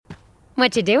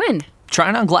What you doing?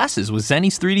 Trying on glasses with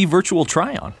Zenny's 3D virtual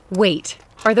try-on. Wait,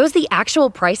 are those the actual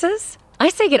prices? I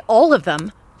say get all of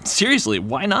them. Seriously,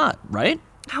 why not, right?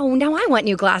 Oh, now I want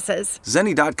new glasses.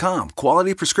 Zenni.com.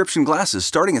 Quality prescription glasses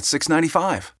starting at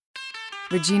 $6.95.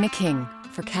 Regina King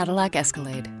for Cadillac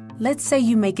Escalade. Let's say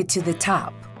you make it to the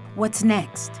top. What's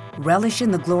next? Relish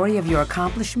in the glory of your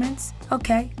accomplishments?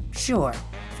 Okay, sure,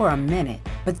 for a minute.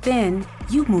 But then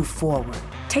you move forward.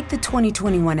 Take the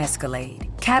 2021 Escalade.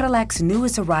 Cadillac's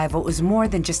newest arrival is more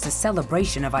than just a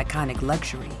celebration of iconic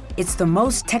luxury. It's the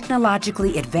most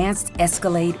technologically advanced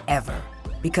Escalade ever.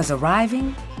 Because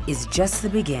arriving is just the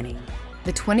beginning.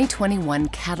 The 2021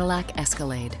 Cadillac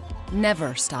Escalade.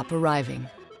 Never stop arriving.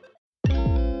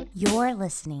 You're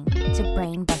listening to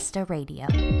Brainbuster Radio.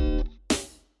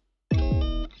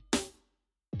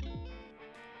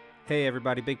 Hey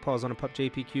everybody, Big Paws on a Pup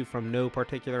JPQ from No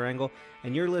Particular Angle,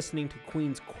 and you're listening to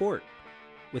Queen's Court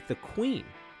with the Queen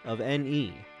of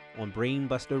NE on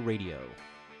Brainbuster Radio.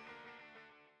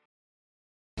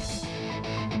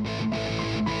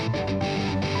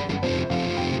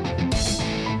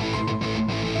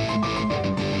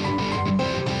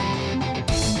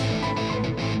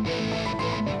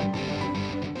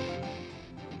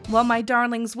 Well, my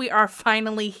darlings, we are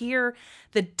finally here.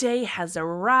 The day has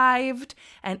arrived,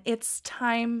 and it's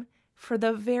time for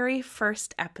the very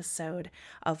first episode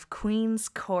of Queen's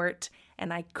Court,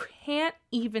 and I can't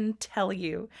even tell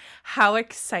you how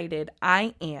excited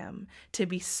I am to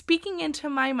be speaking into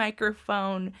my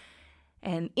microphone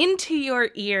and into your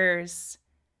ears.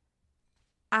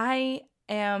 I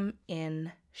am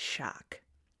in shock.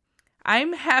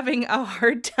 I'm having a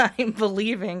hard time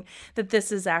believing that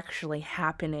this is actually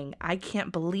happening. I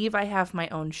can't believe I have my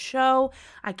own show.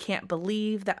 I can't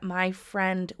believe that my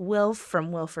friend Wilf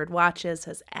from Wilford Watches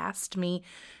has asked me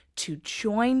to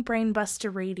join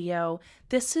Brainbuster Radio.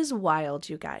 This is wild,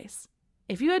 you guys.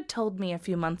 If you had told me a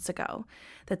few months ago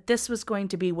that this was going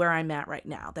to be where I'm at right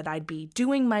now, that I'd be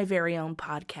doing my very own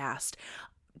podcast,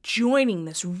 joining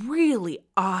this really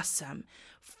awesome,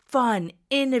 fun,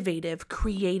 innovative,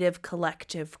 creative,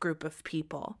 collective group of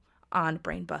people on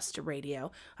Brainbuster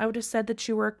Radio, I would have said that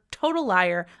you were a total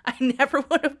liar. I never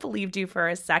would have believed you for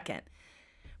a second.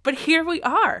 But here we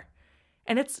are.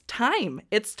 And it's time.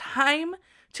 It's time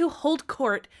to hold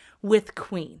court with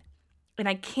Queen. And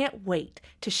I can't wait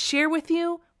to share with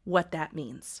you what that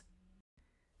means.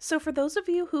 So for those of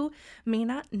you who may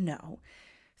not know,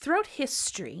 throughout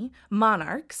history,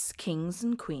 monarchs, kings,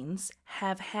 and queens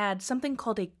have had something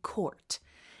called a court.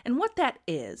 And what that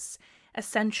is,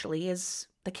 essentially, is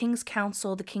the king's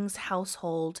council, the king's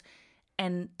household,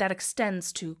 and that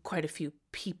extends to quite a few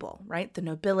people, right? The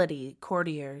nobility,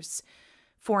 courtiers,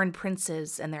 foreign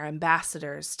princes, and their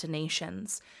ambassadors to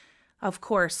nations. Of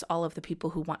course, all of the people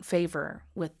who want favor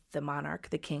with the monarch,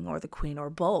 the king, or the queen,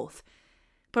 or both.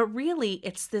 But really,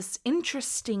 it's this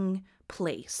interesting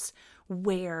place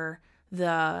where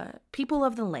the people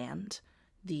of the land,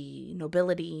 the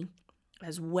nobility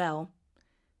as well,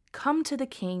 come to the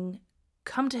king,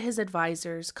 come to his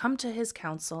advisors, come to his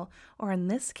council, or in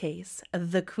this case,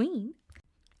 the queen,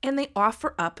 and they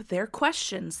offer up their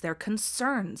questions, their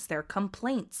concerns, their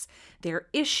complaints, their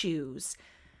issues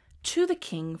to the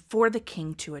king for the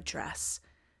king to address.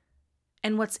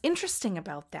 And what's interesting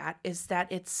about that is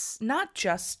that it's not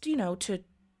just, to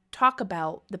talk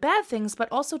about the bad things,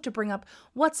 but also to bring up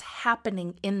what's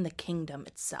happening in the kingdom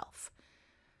itself.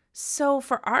 So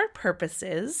for our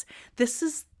purposes, this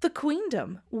is the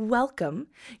queendom. Welcome.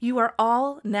 You are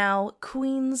all now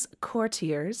Queen's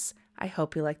Courtiers. I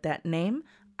hope you like that name.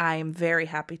 I am very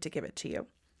happy to give it to you.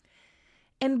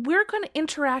 And we're going to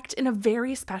interact in a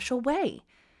very special way.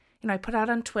 I put out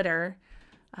on Twitter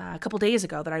a couple days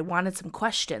ago that I wanted some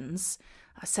questions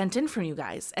sent in from you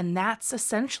guys, and that's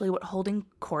essentially what holding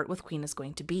court with Queen is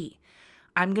going to be.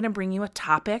 I'm going to bring you a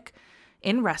topic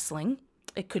in wrestling.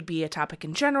 It could be a topic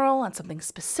in general, on something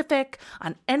specific,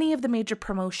 on any of the major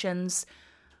promotions,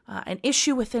 an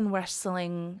issue within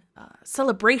wrestling,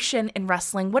 celebration in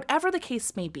wrestling, whatever the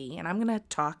case may be. And I'm going to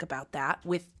talk about that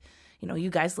with, you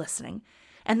guys listening.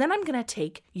 And then I'm going to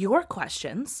take your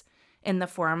questions in the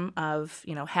form of,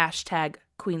 hashtag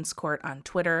Queen's Court on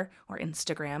Twitter or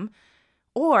Instagram,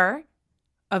 or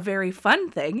a very fun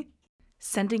thing,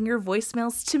 sending your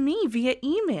voicemails to me via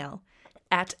email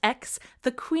at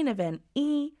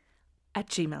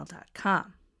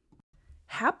xthequeenofne@gmail.com.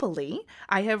 Happily,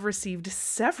 I have received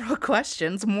several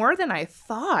questions, more than I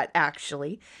thought,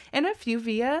 actually, and a few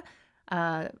via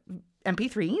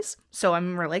MP3s, so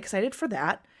I'm really excited for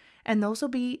that, and those will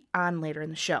be on later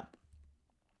in the show.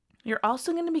 You're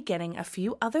also going to be getting a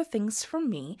few other things from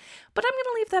me, but I'm going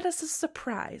to leave that as a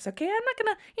surprise, okay? I'm not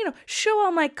going to, show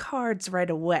all my cards right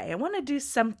away. I want to do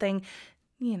something,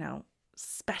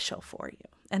 special for you.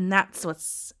 And that's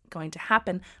what's going to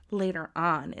happen later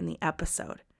on in the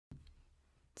episode.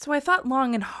 So I thought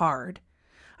long and hard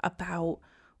about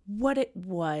what it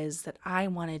was that I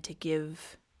wanted to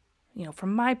give,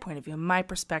 from my point of view, my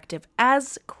perspective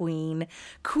as Queen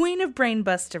of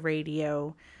Brainbuster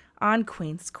Radio on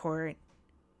Queen's Court.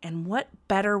 And what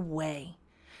better way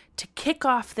to kick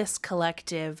off this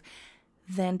collective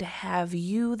than to have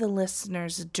you, the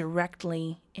listeners,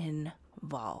 directly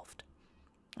involved.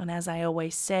 And as I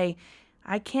always say,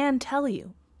 I can tell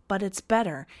you, but it's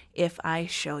better if I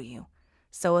show you.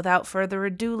 So without further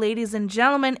ado, ladies and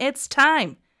gentlemen, it's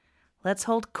time. Let's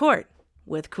hold court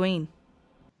with Queen.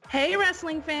 Hey,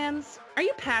 wrestling fans! Are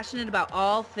you passionate about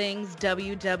all things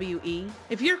WWE?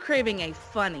 If you're craving a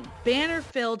funny,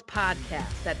 banner-filled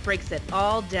podcast that breaks it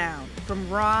all down, from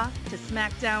Raw to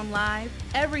SmackDown Live,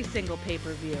 every single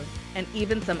pay-per-view, and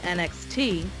even some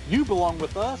NXT, you belong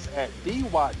with us at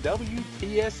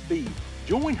DYWTSB.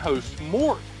 Join host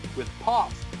Mort with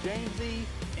Pops, James E.,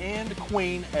 and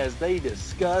Queen as they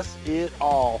discuss it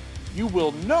all. You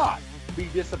will not be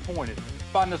disappointed.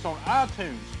 Find us on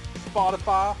iTunes,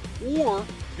 Spotify, or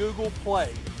Google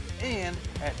Play, and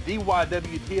at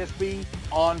DYWTSB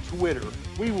on Twitter.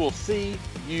 We will see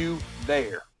you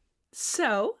there.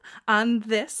 So, on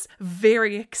this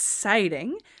very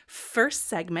exciting first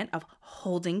segment of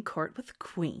Holding Court with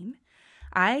Queen,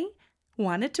 I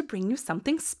wanted to bring you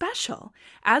something special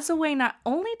as a way not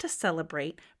only to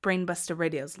celebrate Brainbuster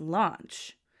Radio's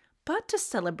launch, but to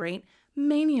celebrate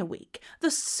Mania Week,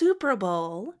 the Super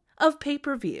Bowl of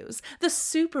pay-per-views, the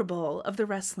Super Bowl of the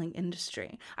wrestling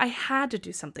industry. I had to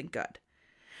do something good.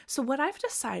 So what I've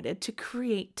decided to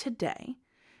create today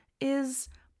is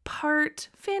part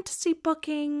fantasy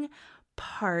booking,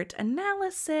 part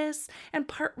analysis, and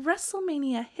part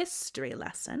WrestleMania history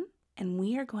lesson. And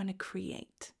we are going to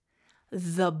create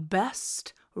the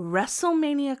best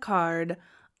WrestleMania card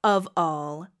of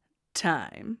all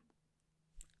time.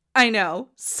 I know,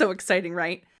 so exciting,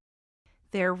 right?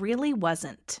 There really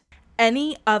wasn't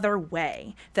any other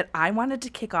way that I wanted to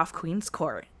kick off Queen's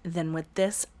Court than with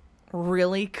this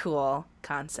really cool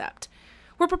concept.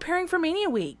 We're preparing for Mania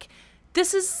Week.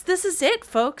 This is it,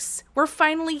 folks. We're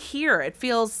finally here. It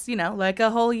feels, like a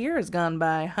whole year has gone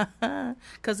by,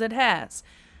 because it has.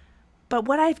 But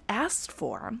what I've asked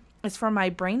for is for my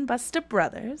Brainbuster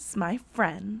brothers, my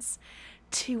friends,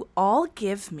 to all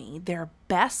give me their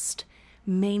best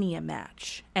Mania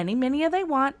match. Any Mania they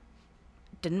want.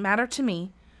 Didn't matter to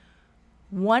me.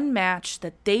 One match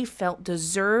that they felt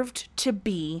deserved to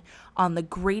be on the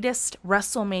greatest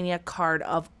WrestleMania card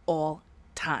of all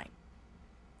time.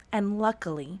 And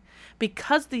luckily,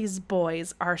 because these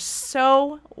boys are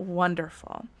so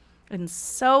wonderful and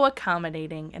so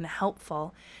accommodating and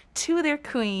helpful to their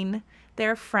queen,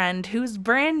 their friend, who's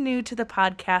brand new to the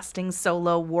podcasting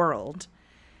solo world,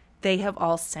 they have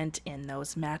all sent in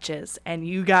those matches. And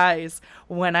you guys,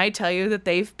 when I tell you that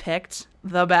they've picked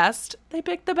the best, they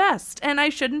picked the best. And I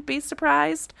shouldn't be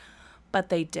surprised, but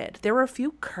they did. There were a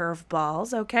few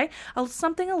curveballs, okay?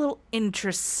 Something a little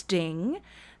interesting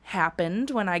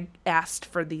happened when I asked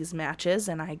for these matches,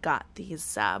 and I got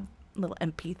these little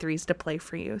MP3s to play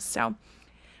for you. So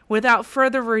without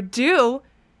further ado,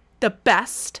 the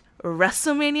best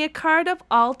WrestleMania card of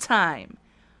all time,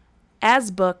 as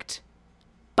booked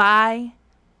by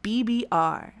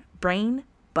BBR,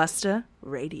 Brainbuster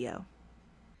Radio.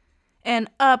 And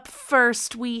up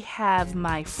first, we have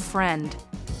my friend,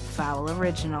 Foul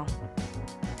Original.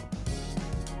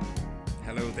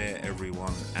 Hello there,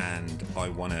 everyone, and I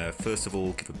want to first of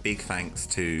all give a big thanks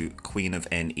to Queen of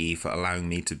NE for allowing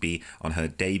me to be on her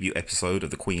debut episode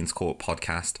of the Queen's Court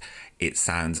podcast. It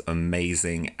sounds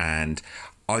amazing, and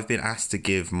I've been asked to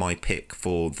give my pick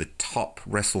for the top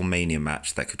WrestleMania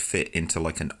match that could fit into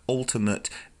like an ultimate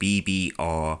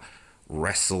BBR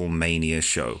WrestleMania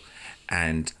show.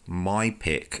 And my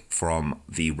pick from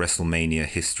the WrestleMania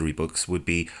history books would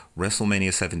be WrestleMania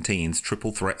 17's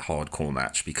Triple Threat Hardcore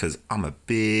match, because I'm a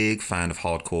big fan of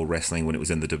hardcore wrestling when it was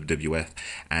in the WWF,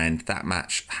 and that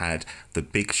match had the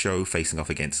Big Show facing off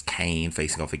against Kane,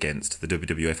 facing off against the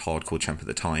WWF Hardcore champ at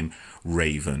the time,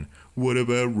 Raven. What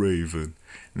about Raven?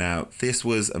 Now, this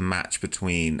was a match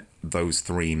between those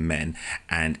three men,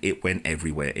 and it went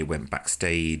everywhere. It went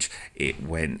backstage, it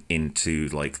went into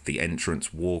like the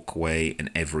entrance walkway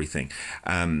and everything.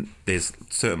 There's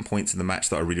certain points in the match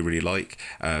that I really, really like.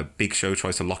 Big Show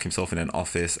tries to lock himself in an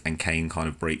office, and Kane kind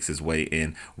of breaks his way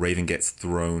in. Raven gets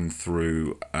thrown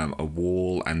through a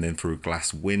wall and then through a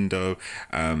glass window.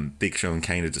 Big Show and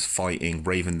Kane are just fighting.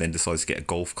 Raven then decides to get a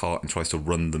golf cart and tries to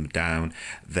run them down.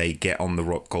 They get on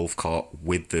the golf cart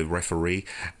with the referee,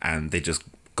 and they just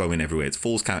going everywhere. It's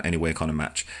falls count anywhere kind of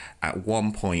match. At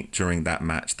one point during that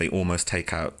match, they almost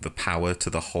take out the power to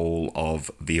the whole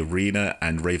of the arena,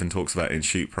 and Raven talks about it in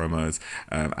shoot promos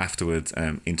afterwards,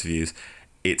 interviews.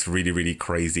 It's really, really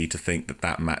crazy to think that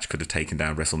that match could have taken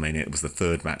down WrestleMania. It was the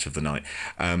third match of the night.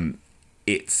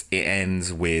 It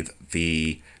ends with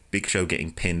the Big Show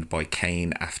getting pinned by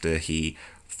Kane after he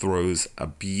throws a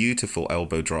beautiful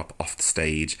elbow drop off the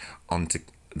stage onto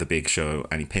the Big Show,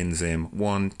 and he pins him.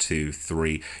 1, 2,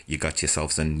 3. You got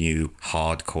yourselves a new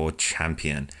hardcore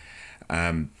champion.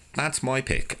 That's my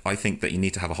pick. I think that you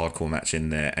need to have a hardcore match in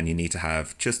there, and you need to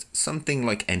have just something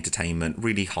like entertainment,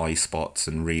 really high spots,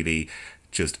 and really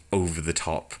just over the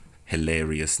top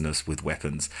hilariousness with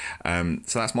weapons.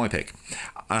 So that's my pick.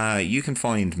 You can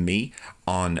find me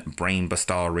on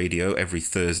Brainbuster Radio every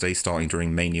Thursday starting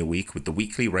during Mania week with the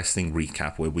weekly wrestling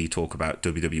recap, where we talk about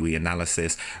WWE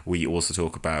analysis. We also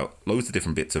talk about loads of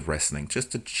different bits of wrestling,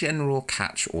 just a general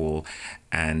catch-all.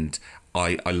 And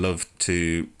I love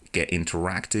to get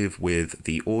interactive with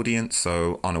the audience.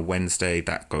 So on a Wednesday,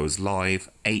 that goes live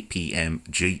 8 p.m.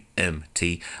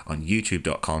 GMT on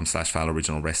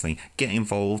youtube.com/FoulOriginalWrestling. Get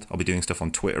involved. I'll be doing stuff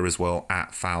on Twitter as well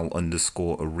at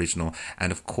 @Foul_original.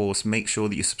 And of course, make sure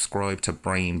that you subscribe to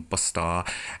Brainbuster,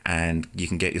 and you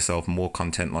can get yourself more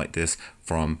content like this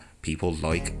from people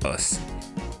like us.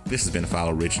 This has been a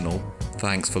Foul Original.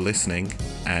 Thanks for listening,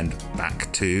 and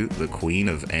back to the Queen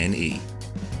of NE.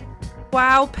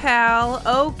 Wow, pal.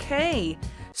 Okay.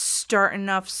 Starting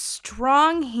off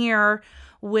strong here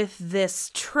with this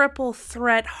triple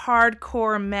threat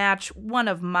hardcore match, one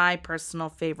of my personal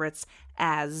favorites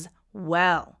as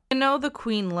well. I know the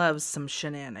Queen loves some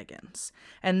shenanigans,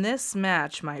 and this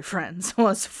match, my friends,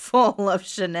 was full of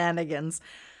shenanigans,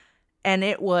 and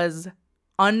it was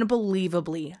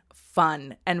unbelievably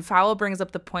fun. And Fowl brings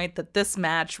up the point that this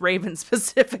match, Raven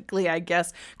specifically, I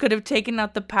guess, could have taken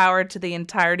out the power to the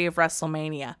entirety of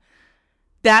WrestleMania.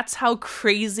 That's how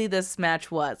crazy this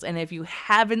match was. And if you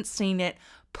haven't seen it,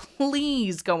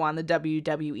 please go on the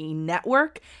WWE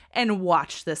Network and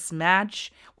watch this match.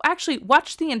 Actually,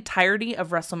 watch the entirety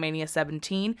of WrestleMania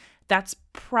 17. That's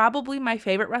probably my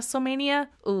favorite WrestleMania.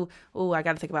 Ooh, I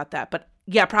gotta think about that. But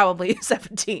yeah, probably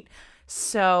 17.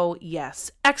 So,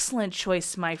 yes, excellent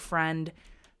choice, my friend.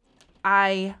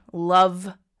 I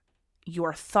love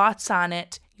your thoughts on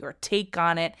it, your take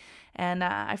on it, and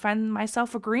I find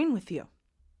myself agreeing with you.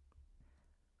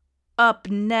 Up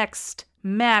next,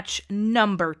 match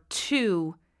number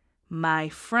 2, my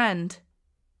friend,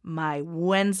 my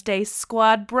Wednesday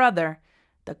squad brother,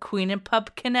 the Queen and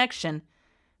Pup Connection,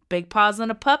 Big Paws on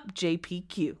a Pup,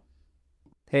 JPQ.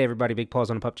 Hey everybody, Big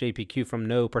Paws on a Pup, JPQ from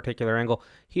No Particular Angle,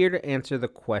 here to answer the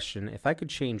question, if I could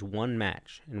change one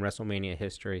match in WrestleMania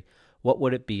history, what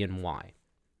would it be and why?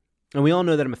 And we all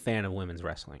know that I'm a fan of women's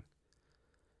wrestling.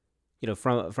 You know,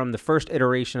 from the first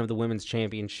iteration of the Women's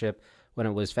Championship, when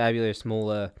it was Fabulous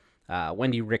Moolah,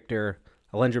 Wendy Richter,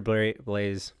 Alundra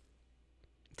Blaze,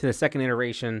 to the second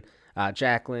iteration,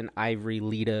 Jacqueline, Ivory,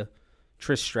 Lita,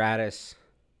 Trish Stratus,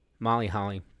 Molly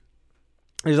Holly.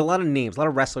 There's a lot of names, a lot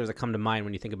of wrestlers that come to mind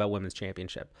when you think about Women's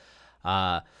Championship.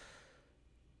 A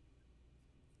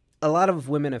lot of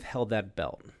women have held that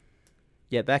belt.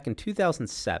 Yet back in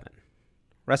 2007,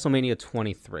 WrestleMania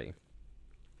 23,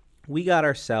 we got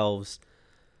ourselves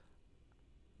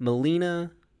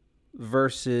Melina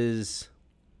versus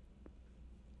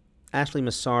Ashley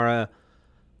Massaro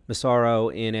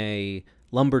in a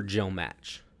Lumberjill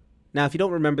match. Now, if you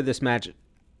don't remember this match,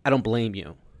 I don't blame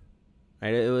you.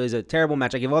 Right? It was a terrible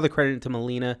match. I give all the credit to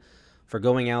Melina for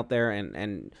going out there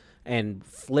and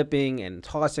flipping and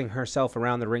tossing herself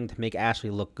around the ring to make Ashley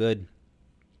look good.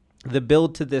 The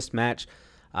build to this match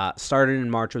started in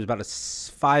March. It was about a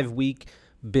 5-week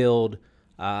build.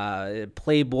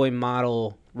 Playboy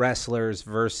model wrestlers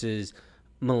versus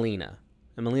Melina.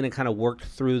 And Melina kind of worked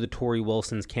through the Tori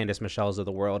Wilsons, Candice Michelles of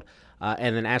the world.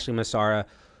 And then Ashley Massaro,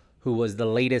 who was the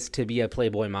latest to be a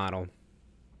Playboy model,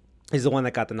 is the one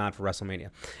that got the nod for WrestleMania.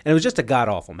 And it was just a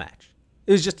god-awful match.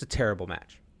 It was just a terrible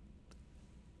match.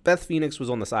 Beth Phoenix was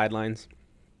on the sidelines,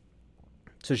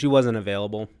 so she wasn't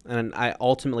available. And I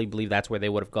ultimately believe that's where they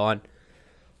would have gone,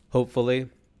 hopefully.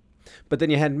 But then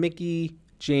you had Mickie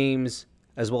James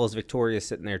as well as Victoria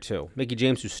sitting there too. Mickie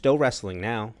James, who's still wrestling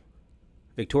now.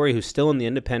 Victoria, who's still in the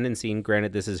independent scene.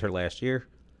 Granted, this is her last year.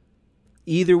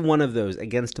 Either one of those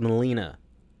against Melina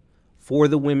for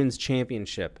the Women's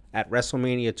Championship at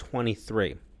WrestleMania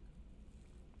 23.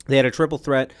 They had a triple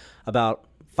threat about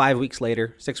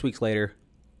 6 weeks later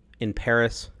in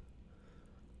Paris,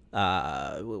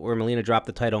 where Melina dropped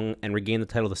the title and regained the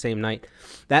title the same night.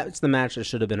 That's the match that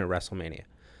should have been at WrestleMania.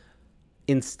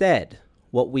 Instead,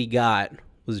 what we got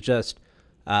was just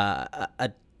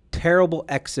a terrible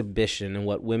exhibition in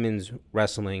what women's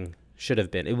wrestling should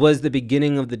have been. It was the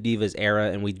beginning of the Divas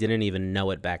era, and we didn't even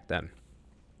know it back then.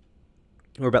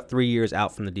 We're about 3 years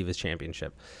out from the Divas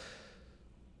Championship.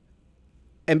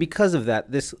 And because of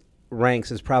that, this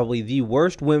ranks as probably the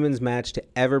worst women's match to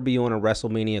ever be on a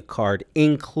WrestleMania card,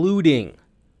 including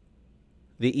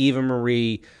the Eva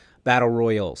Marie Battle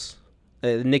Royals,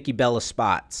 Nikki Bella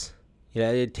spots.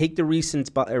 Take the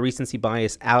recency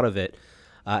bias out of it,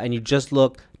 and you just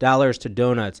look dollars to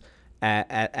donuts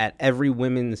at every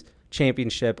women's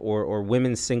championship or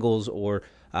women's singles or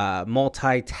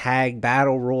multi-tag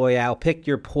battle royale. Pick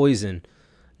your poison.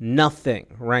 Nothing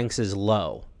ranks as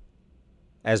low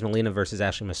as Melina versus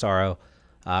Ashley Massaro,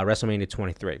 WrestleMania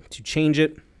 23. To change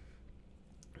it,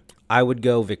 I would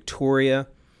go Victoria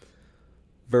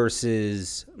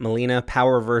versus Melina,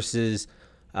 power versus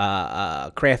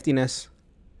craftiness,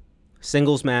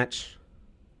 singles match,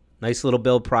 nice little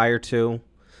build prior to,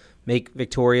 make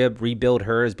Victoria rebuild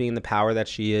her as being the power that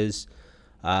she is.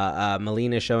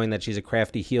 Melina showing that she's a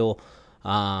crafty heel.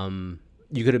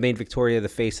 You could have made Victoria the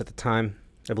face at the time.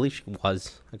 I believe she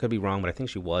was. I could be wrong, but I think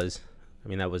she was. I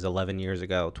mean, that was 12 years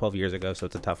ago, so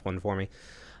it's a tough one for me.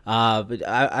 But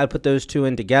I put those two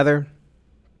in together.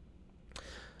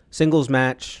 Singles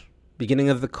match, beginning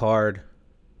of the card.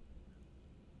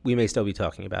 We may still be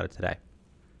talking about it today.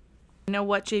 You know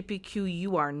what, JPQ?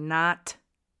 You are not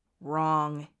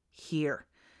wrong here.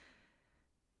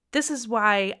 This is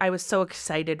why I was so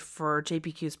excited for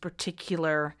JPQ's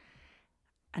particular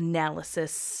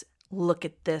analysis, look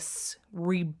at this,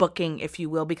 rebooking, if you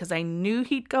will, because I knew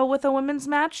he'd go with a women's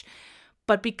match,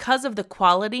 but because of the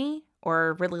quality,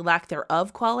 or really lack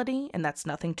thereof quality, and that's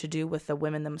nothing to do with the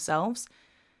women themselves,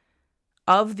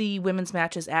 of the women's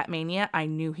matches at Mania, I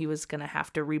knew he was going to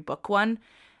have to rebook one,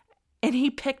 and he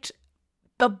picked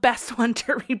the best one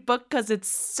to rebook because it's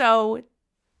so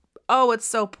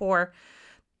poor.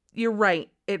 You're right.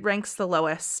 It ranks the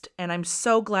lowest, and I'm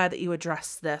so glad that you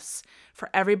addressed this for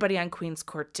everybody on Queen's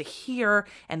Court to hear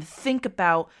and think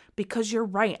about, because you're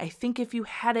right. I think if you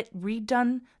had it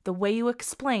redone the way you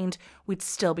explained, we'd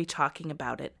still be talking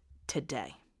about it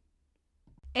today.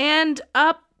 And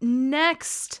up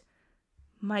next,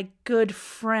 my good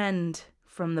friend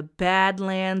from the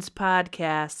Badlands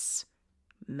podcasts,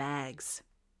 Mags.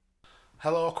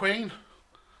 Hello, Queen.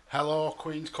 Hello,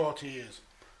 Queen's Courtiers.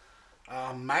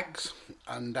 I'm Mags,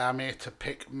 and I'm here to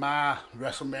pick my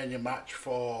WrestleMania match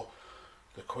for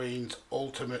the Queen's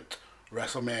Ultimate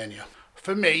WrestleMania.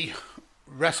 For me,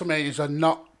 WrestleManias are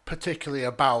not particularly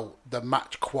about the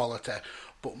match quality,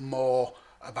 but more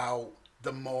about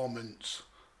the moments.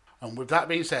 And with that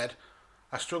being said,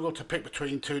 I struggled to pick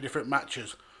between two different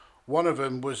matches. One of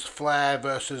them was Flair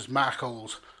versus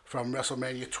Michaels from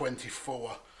WrestleMania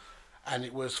 24, and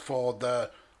it was for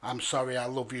the "I'm sorry, I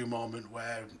love you" moment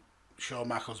where Shawn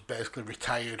Michaels basically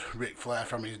retired Ric Flair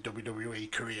from his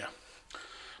WWE career.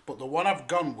 But the one I've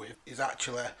gone with is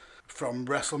actually from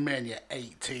WrestleMania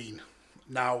 18.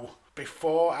 Now,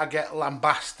 before I get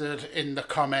lambasted in the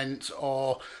comments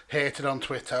or hated on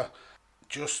Twitter,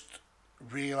 just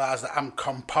realise that I'm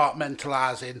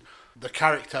compartmentalising the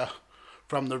character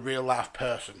from the real life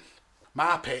person.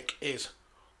 My pick is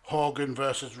Hogan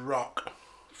versus Rock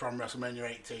from WrestleMania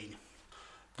 18.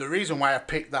 The reason why I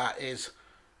picked that is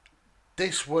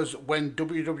this was when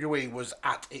WWE was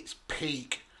at its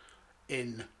peak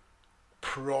in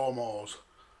promos.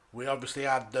 We obviously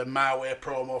had the My Way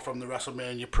promo from the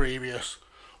WrestleMania previous,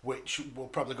 which will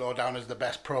probably go down as the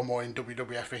best promo in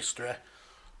WWF history.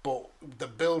 But the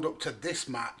build up to this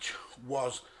match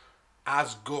was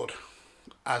as good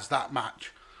as that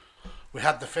match. We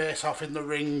had the face off in the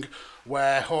ring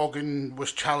where Hogan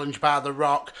was challenged by The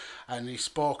Rock, and he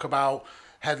spoke about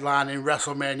headlining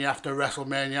WrestleMania after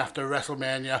WrestleMania after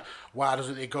WrestleMania. Why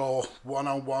doesn't he go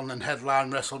one-on-one and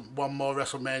headline one more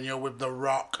WrestleMania with The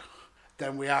Rock?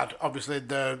 Then we had, obviously,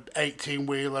 the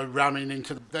 18-wheeler ramming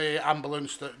into the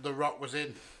ambulance that The Rock was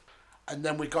in. And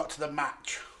then we got to the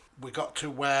match. We got to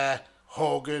where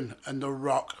Hogan and The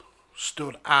Rock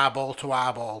stood eyeball to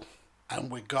eyeball.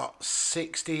 And we got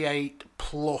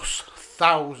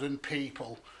 68,000+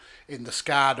 people in the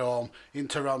Scar Dome in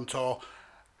Toronto,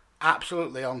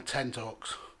 absolutely on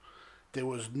tenterhooks. There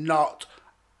was not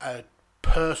a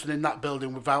person in that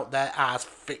building without their eyes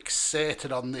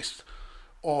fixated on this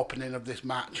opening of this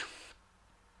match.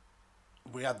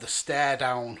 We had the stare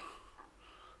down.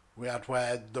 We had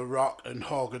where The Rock and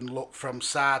Hogan looked from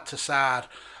side to side,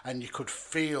 and you could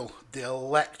feel the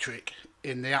electric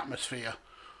in the atmosphere.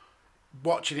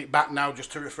 Watching it back now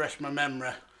just to refresh my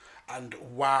memory, and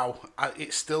wow,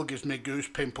 it still gives me goose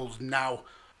pimples now.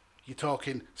 You're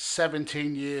talking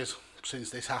 17 years since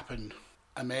this happened.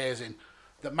 Amazing.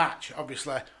 The match,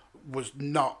 obviously, was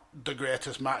not the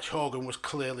greatest match. Hogan was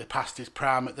clearly past his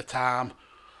prime at the time,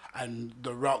 and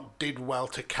The Rock did well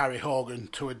to carry Hogan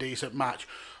to a decent match.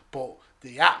 But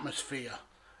the atmosphere,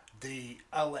 the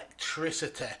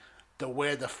electricity, the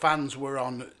way the fans were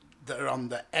on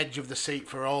the edge of the seat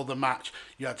for all the match.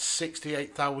 You had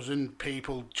 68,000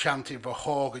 people chanting for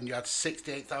Hogan. You had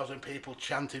 68,000 people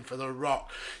chanting for The Rock.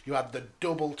 You had the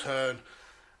double turn,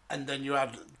 and then you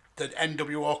had the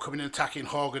NWO coming and attacking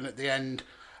Hogan at the end,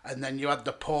 and then you had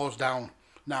the pose down.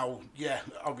 Now, yeah,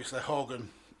 obviously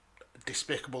Hogan,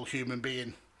 despicable human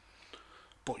being.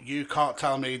 But you can't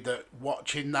tell me that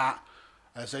watching that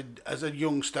as a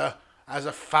youngster, as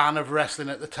a fan of wrestling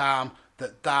at the time,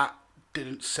 that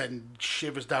didn't send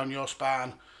shivers down your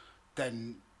spine.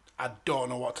 Then I don't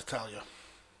know what to tell you.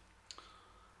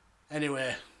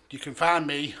 Anyway, you can find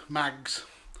me, Mags,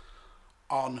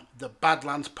 on the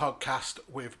Badlands podcast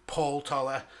with Paul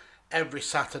Toller every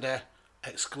Saturday,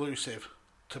 exclusive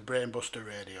to Brainbuster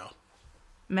Radio.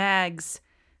 Mags,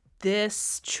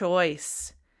 this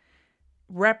choice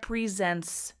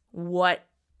represents what,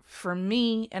 for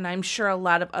me, and I'm sure a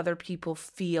lot of other people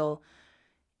feel,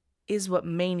 is what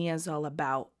Mania is all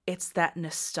about. It's that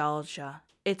nostalgia.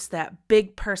 It's that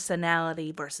big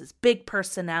personality versus big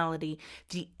personality,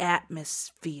 the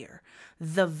atmosphere,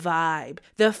 the vibe,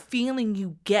 the feeling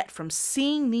you get from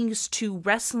seeing these two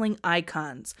wrestling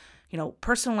icons,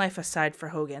 personal life aside for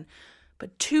Hogan,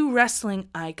 but two wrestling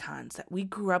icons that we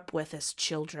grew up with as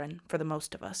children, for the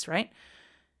most of us, right?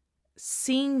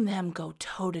 Seeing them go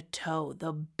toe-to-toe,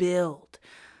 the build,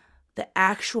 the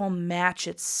actual match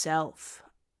itself.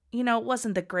 It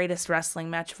wasn't the greatest wrestling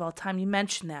match of all time. You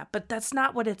mentioned that, but that's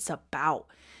not what it's about.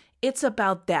 It's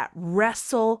about that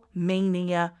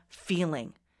WrestleMania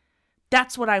feeling.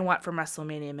 That's what I want from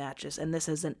WrestleMania matches, and this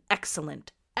is an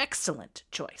excellent, excellent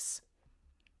choice.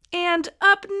 And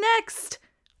up next,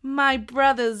 my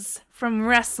brothers from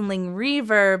Wrestling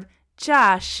Reverb,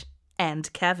 Josh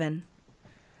and Kevin.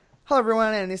 Hello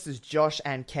everyone, and this is Josh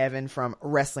and Kevin from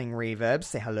Wrestling Reverb.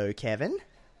 Say hello, Kevin.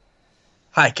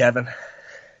 Hi, Kevin.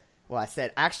 Well, I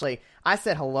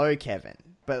said hello, Kevin,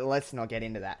 but let's not get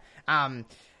into that.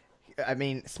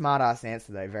 Smart ass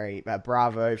answer though. Very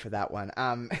bravo for that one.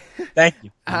 Thank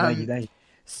you. Thank you.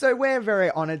 So we're very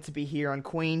honoured to be here on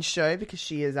Queen's show because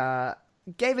she is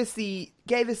gave us the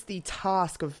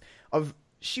task of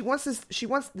she wants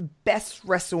the best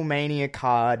WrestleMania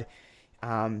card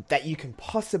that you can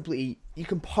possibly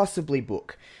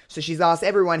book. So she's asked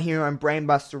everyone here on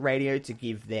Brainbuster Radio to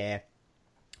give their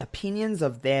opinions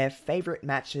of their favorite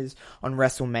matches on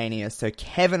WrestleMania. So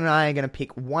Kevin and I are going to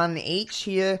pick one each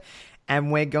here,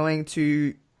 and we're going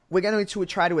to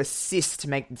try to assist to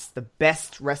make this the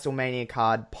best WrestleMania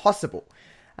card possible.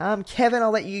 Kevin, I'll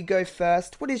let you go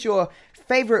first. What is your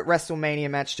favorite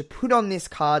WrestleMania match to put on this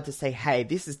card to say, hey,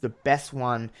 this is the best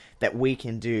one that we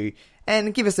can do?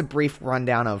 And give us a brief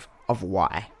rundown of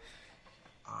why.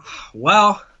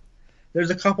 Well,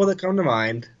 there's a couple that come to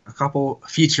mind. A couple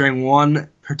featuring one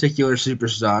particular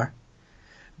superstar.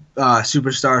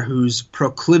 Superstar whose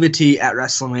proclivity at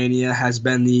WrestleMania has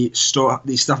been the stuff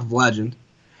of legend.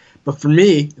 But for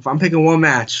me, if I'm picking one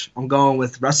match, I'm going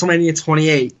with WrestleMania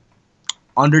 28,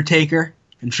 Undertaker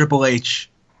and Triple H,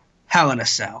 Hell in a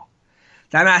Cell.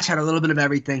 That match had a little bit of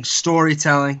everything.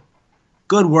 Storytelling,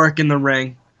 good work in the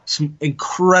ring, some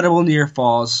incredible near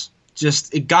falls.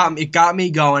 Just it got me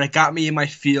going. It got me in my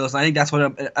feels. I think that's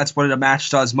what a match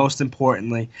does. Most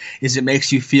importantly, is it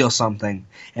makes you feel something,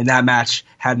 and that match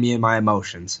had me in my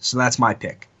emotions. So that's my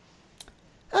pick.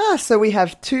 So we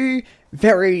have two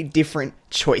very different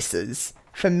choices.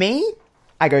 For me,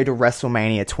 I go to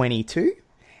WrestleMania 22,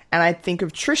 and I think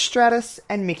of Trish Stratus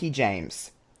and Mickie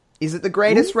James. Is it the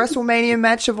greatest WrestleMania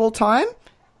match of all time?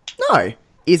 No.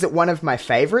 Is it one of my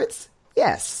favorites?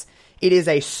 Yes. It is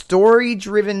a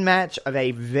story-driven match of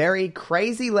a very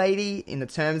crazy lady, in the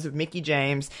terms of Mickie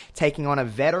James, taking on a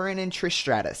veteran in Trish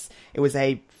Stratus. It was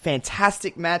a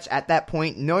fantastic match at that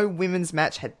point. No women's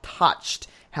match had touched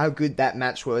how good that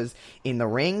match was in the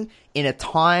ring, in a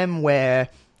time where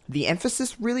the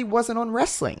emphasis really wasn't on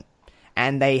wrestling.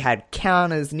 and they had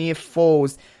counters, near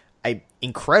falls, a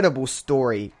incredible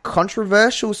story,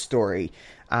 controversial story.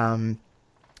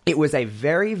 It was a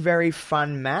very, very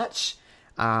fun match.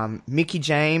 Mickie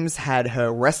James had her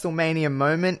WrestleMania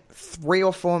moment 3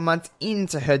 or 4 months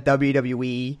into her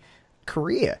WWE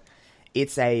career.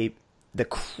 The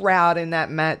crowd in that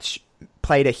match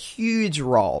played a huge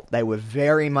role. They were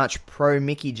very much pro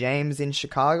Mickie James in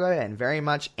Chicago and very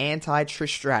much anti Trish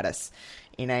Stratus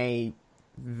in a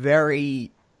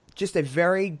very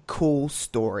cool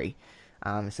story.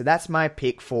 So that's my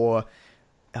pick for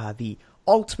the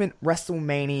Ultimate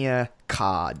WrestleMania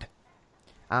card.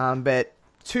 But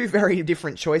two very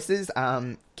different choices.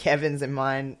 Kevin's and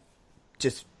mine,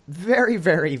 just very,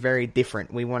 very, very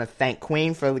different. We want to thank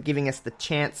Queen for giving us the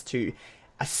chance to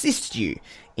assist you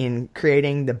in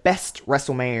creating the best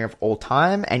WrestleMania of all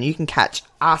time. And you can catch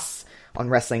us on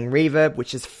Wrestling Reverb,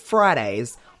 which is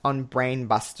Fridays on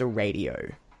Brainbuster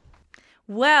Radio.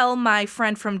 Well, my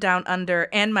friend from down under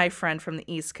and my friend from the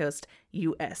East Coast,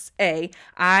 USA,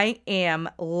 I am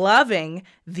loving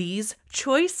these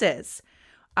choices.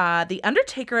 The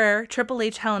Undertaker Triple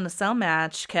H Hell in a Cell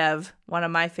match, Kev, one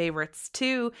of my favorites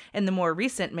too, in the more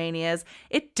recent Manias,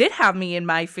 it did have me in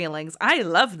my feelings. I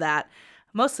love that,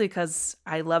 mostly because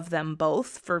I love them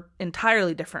both for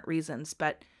entirely different reasons,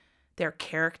 but their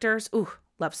characters,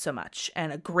 love so much,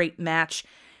 and a great match.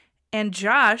 And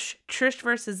Josh, Trish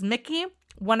versus Mickie,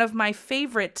 one of my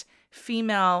favorite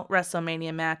female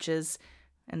WrestleMania matches,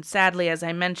 and sadly, as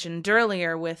I mentioned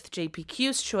earlier with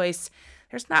JPQ's choice,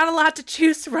 there's not a lot to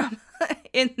choose from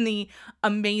in the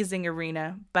amazing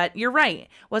arena. But you're right.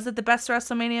 Was it the best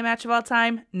WrestleMania match of all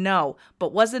time? No.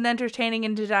 But was it entertaining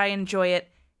and did I enjoy it?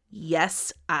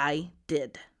 Yes, I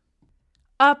did.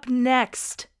 Up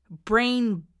next,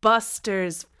 Brain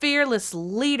Buster's fearless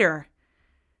leader,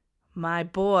 my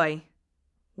boy,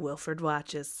 Wilfred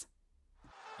Watches.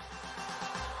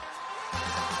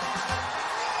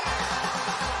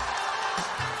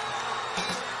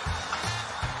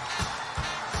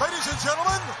 Ladies and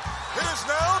gentlemen, it is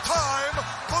now time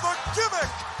for the Gimmick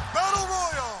Battle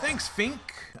Royal. Thanks, Fink.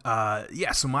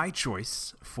 So my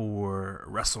choice for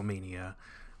WrestleMania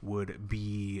would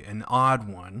be an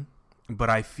odd one,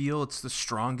 but I feel it's the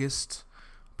strongest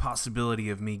possibility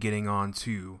of me getting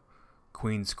onto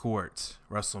Queen's Court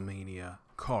WrestleMania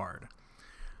card.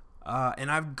 And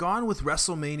I've gone with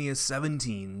WrestleMania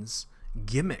 17's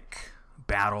Gimmick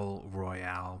Battle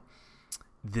Royale.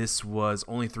 This was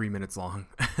only 3 minutes long.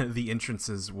 The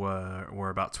entrances were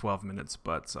about 12 minutes,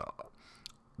 but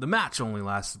the match only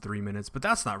lasted 3 minutes. But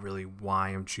that's not really why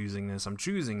I'm choosing this. I'm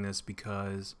choosing this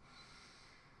because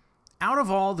out of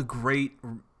all the great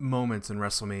moments in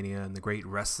WrestleMania and the great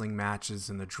wrestling matches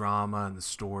and the drama and the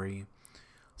story,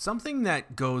 something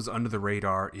that goes under the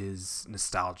radar is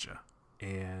nostalgia.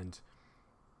 And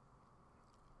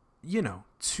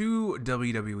to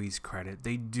WWE's credit,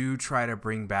 they do try to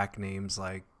bring back names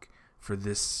like for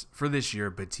this year,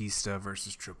 Batista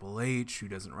versus Triple H, who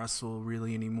doesn't wrestle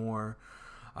really anymore.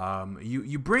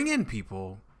 You bring in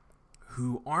people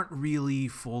who aren't really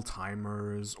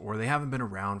full-timers or they haven't been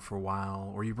around for a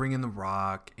while, or you bring in The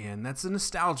Rock, and that's a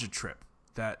nostalgia trip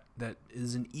that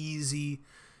is an easy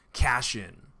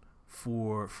cash-in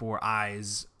for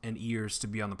eyes and ears to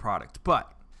be on the product.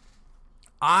 But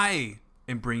I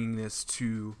am bringing this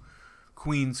to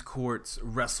Queen's Court's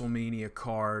WrestleMania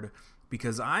card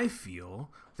because I feel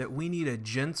that we need a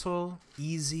gentle,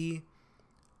 easy,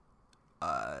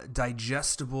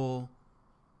 digestible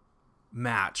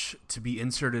match to be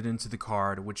inserted into the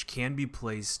card, which can be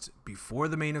placed before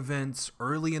the main events,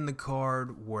 early in the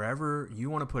card, wherever you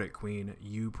want to put it, Queen,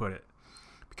 you put it.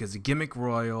 Because the Gimmick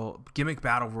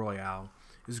Battle Royale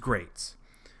is great.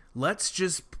 Let's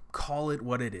just call it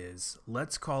what it is.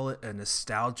 Let's call it a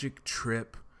nostalgic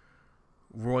trip,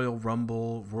 Royal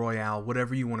Rumble, Royale,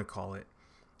 whatever you want to call it.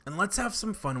 And let's have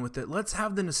some fun with it. Let's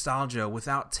have the nostalgia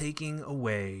without taking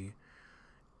away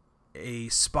a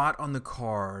spot on the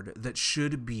card that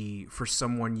should be for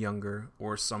someone younger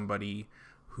or somebody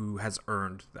who has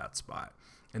earned that spot.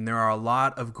 And there are a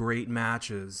lot of great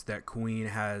matches that Queen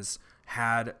has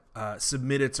had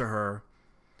submitted to her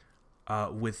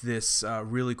with this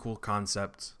really cool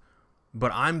concept.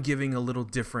 But I'm giving a little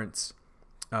different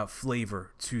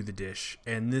flavor to the dish.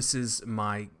 And this is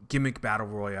my Gimmick Battle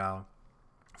Royale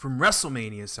from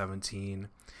WrestleMania 17.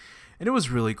 And it was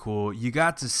really cool. You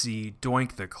got to see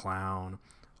Doink the Clown,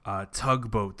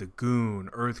 Tugboat the Goon,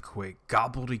 Earthquake,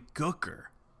 Gobbledygooker,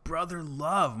 Brother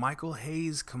Love, Michael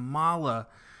Hayes, Kamala,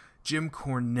 Jim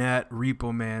Cornette,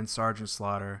 Repo Man, Sergeant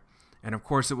Slaughter. And of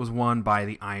course it was won by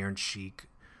the Iron Sheik.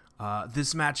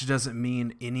 This match doesn't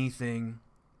mean anything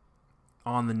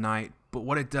on the night, but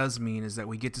what it does mean is that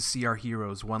we get to see our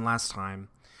heroes one last time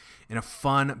in a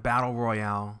fun battle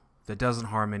royale that doesn't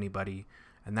harm anybody,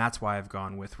 and that's why I've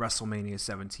gone with WrestleMania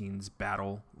 17's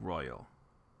Battle Royal.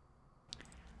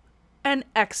 An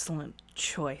excellent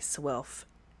choice, Wilf.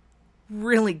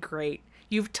 Really great.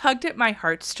 You've tugged at my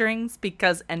heartstrings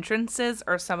because entrances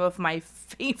are some of my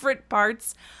favorite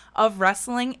parts of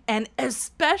wrestling, and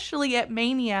especially at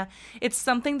Mania. It's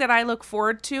something that I look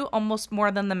forward to almost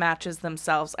more than the matches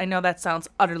themselves. I know that sounds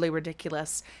utterly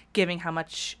ridiculous, given how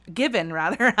much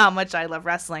I love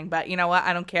wrestling, but you know what?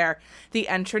 I don't care. The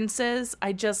entrances,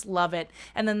 I just love it.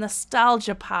 And the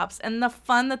nostalgia pops and the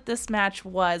fun that this match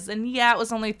was. And yeah, it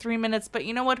was only 3 minutes, but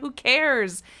you know what? Who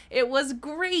cares? It was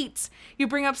great. You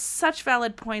bring up such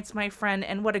valid points, my friend,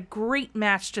 and what a great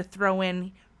match to throw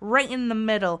in right in the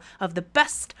middle of the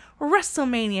best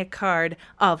WrestleMania card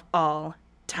of all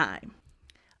time.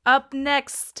 Up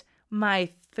next, my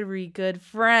three good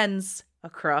friends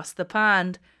across the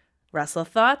pond, Wrestle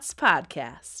Thoughts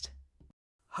Podcast.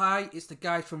 Hi, it's the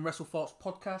guys from Wrestle Thoughts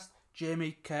Podcast,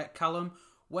 Jamie, Kurt, Callum.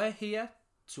 We're here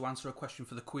to answer a question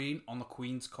for the Queen on the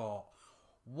Queen's Court.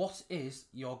 What is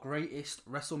your greatest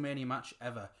WrestleMania match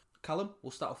ever? Callum, we'll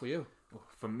start off with you.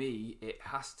 For me, it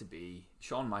has to be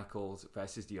Shawn Michaels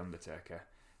versus The Undertaker.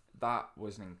 That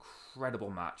was an incredible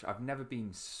match. I've never been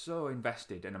so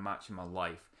invested in a match in my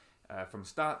life. From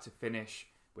start to finish,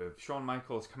 with Shawn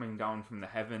Michaels coming down from the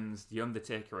heavens, The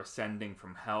Undertaker ascending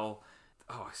from hell.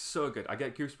 Oh, so good. I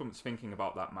get goosebumps thinking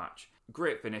about that match.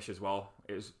 Great finish as well.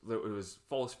 It was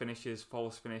false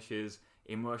finishes,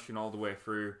 emotion all the way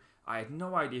through. I had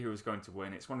no idea who was going to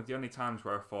win. It's one of the only times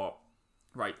where I thought,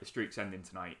 right, the streak's ending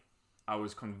tonight. I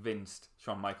was convinced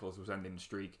Shawn Michaels was ending the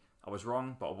streak. I was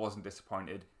wrong, but I wasn't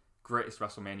disappointed. Greatest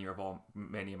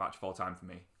Mania match of all time for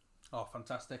me. Oh,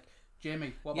 fantastic.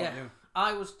 Jamie, what about you?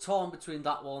 I was torn between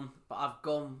that one, but I've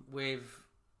gone with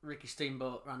Ricky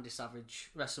Steamboat, Randy Savage,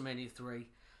 WrestleMania 3.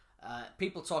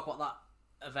 People talk about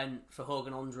that event for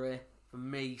Hogan Andre. For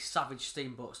me, Savage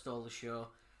Steamboat stole the show.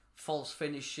 False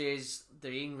finishes,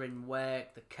 the in-ring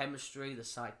work, the chemistry, the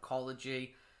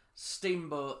psychology.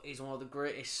 Steamboat is one of the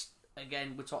greatest.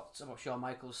 Again, we talked about Shawn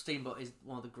Michaels. Steamboat is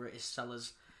one of the greatest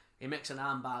sellers. He makes an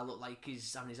armbar look like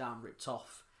he's having his arm ripped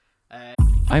off.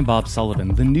 I'm Bob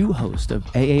Sullivan, the new host of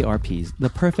AARP's The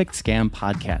Perfect Scam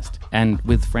podcast. And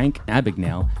with Frank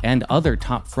Abagnale and other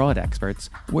top fraud experts,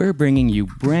 we're bringing you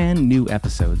brand new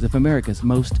episodes of America's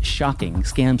most shocking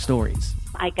scam stories.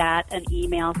 I got an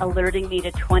email alerting me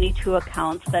to 22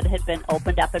 accounts that had been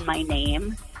opened up in my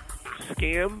name.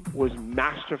 Scam was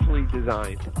masterfully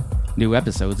designed. New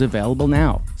episodes available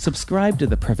now. Subscribe to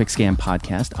the Perfect Scam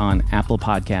podcast on Apple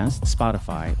Podcasts,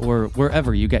 Spotify, or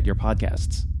wherever you get your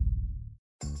podcasts.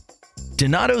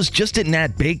 Donato's just didn't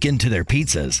add bacon to their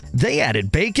pizzas. They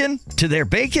added bacon to their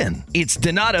bacon. It's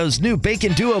Donato's new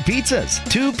Bacon Duo pizzas.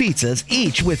 2 pizzas,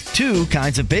 each with 2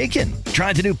 kinds of bacon.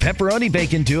 Try the new Pepperoni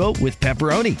Bacon Duo with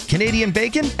pepperoni, Canadian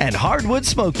bacon, and hardwood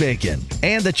smoked bacon.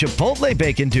 And the Chipotle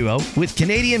Bacon Duo with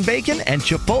Canadian bacon and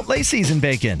Chipotle seasoned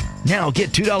bacon. Now get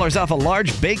 $2 off a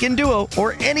large Bacon Duo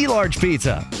or any large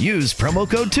pizza. Use promo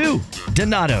code 2.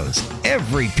 Donato's.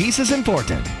 Every piece is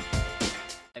important.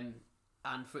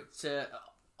 And for it to,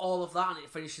 all of that and it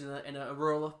finished in a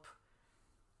roll-up,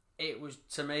 it was,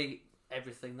 to me,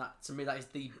 everything. That is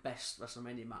the best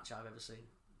WrestleMania match I've ever seen.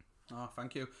 Oh,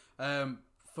 thank you.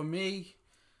 For me,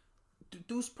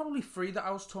 there was probably 3 that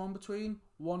I was torn between.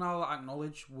 One I'll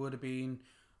acknowledge would have been,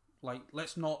 like,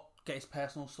 let's not get his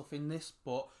personal stuff in this,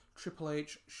 but Triple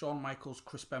H, Shawn Michaels,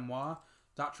 Chris Benoit,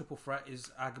 that triple threat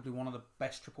is arguably one of the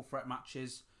best triple threat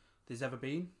matches there's ever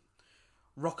been.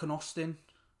 Rock and Austin,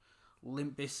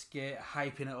 Limp Bizkit,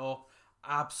 hyping it up,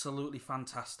 absolutely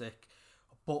fantastic.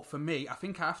 But for me, I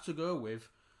think I have to go with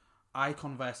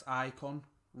Icon vs Icon,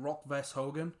 Rock vs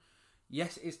Hogan.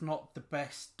 Yes, it's not the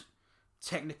best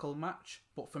technical match,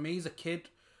 but for me as a kid,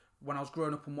 when I was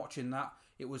growing up and watching that,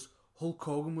 it was Hulk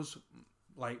Hogan was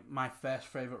like my first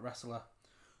favourite wrestler.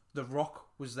 The Rock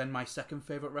was then my second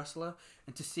favourite wrestler.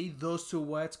 And to see those 2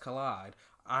 words collide,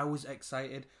 I was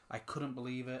excited. I couldn't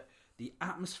believe it. The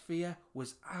atmosphere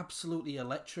was absolutely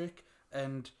electric,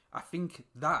 and I think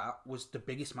that was the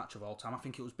biggest match of all time. I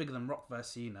think it was bigger than Rock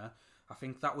vs Cena. I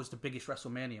think that was the biggest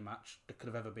WrestleMania match that could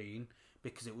have ever been,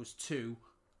 because it was 2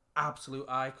 absolute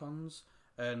icons.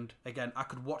 And again, I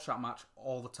could watch that match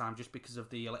all the time just because of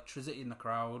the electricity in the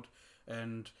crowd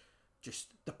and just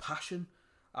the passion.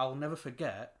 I'll never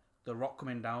forget The Rock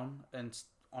coming down and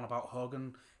on about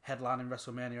Hogan headlining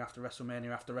WrestleMania after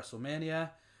WrestleMania after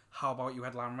WrestleMania. How about you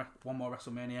headline one more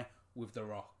WrestleMania with The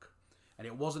Rock? And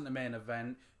it wasn't the main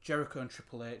event. Jericho and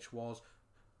Triple H was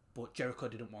But Jericho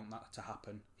didn't want that to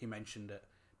happen. He mentioned it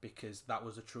because that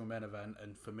was a true main event,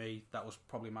 and for me, that was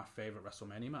probably my favourite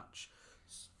WrestleMania match.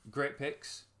 Great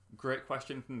picks. Great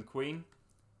question from the Queen.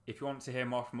 If you want to hear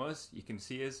more from us, you can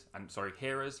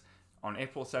hear us on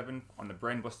April 7th on the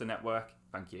Brainbuster Network.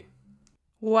 Thank you.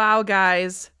 Wow,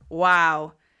 guys.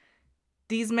 Wow.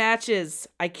 These matches,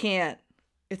 I can't.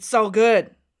 It's so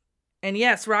good. And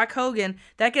yes, Rock Hogan,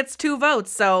 that gets 2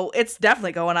 votes, so it's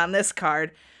definitely going on this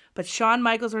card. But Shawn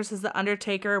Michaels versus The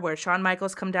Undertaker, where Shawn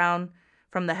Michaels come down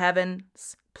from the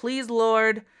heavens. Please,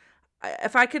 Lord,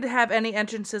 if I could have any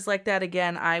entrances like that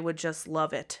again, I would just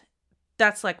love it.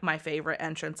 That's like my favorite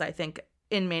entrance, I think,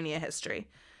 in Mania history.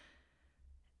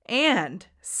 And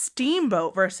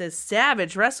Steamboat versus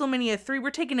Savage, WrestleMania 3. We're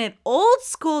taking it old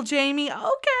school, Jamie.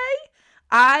 Okay.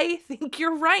 I think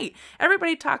you're right.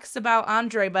 Everybody talks about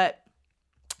Andre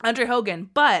Hogan,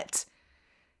 but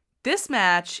this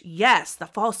match, yes, the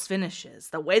false finishes,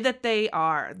 the way that they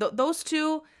are, those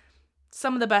two,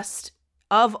 some of the best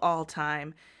of all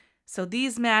time. So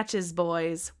these matches,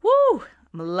 boys, woo!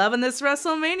 I'm loving this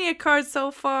WrestleMania card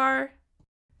so far.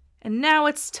 And now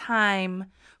it's time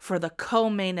for the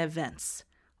co-main events.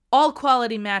 All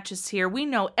quality matches here. We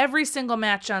know every single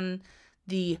match on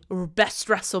the best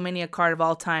WrestleMania card of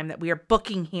all time that we are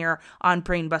booking here on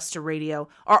Brainbuster Radio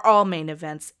are all main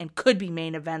events and could be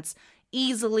main events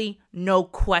easily, no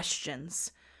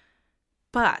questions.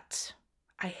 But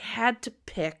I had to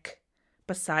pick,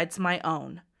 besides my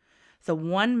own, the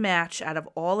one match out of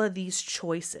all of these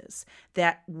choices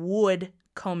that would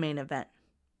co-main event.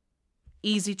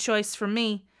 Easy choice for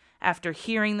me after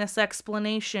hearing this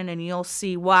explanation, and you'll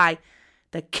see why.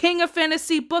 The king of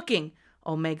fantasy booking,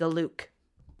 Omega Luke.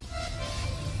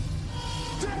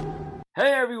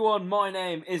 Hey everyone, my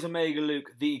name is Omega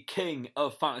Luke, the king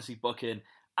of fantasy booking,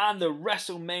 and the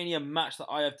WrestleMania match that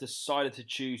I have decided to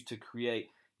choose to create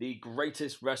the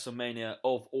greatest WrestleMania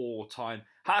of all time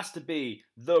has to be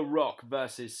The Rock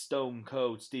versus Stone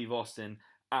Cold Steve Austin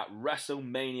at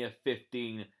WrestleMania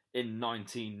 15 in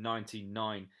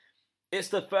 1999. It's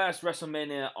the first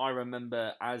WrestleMania I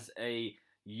remember as a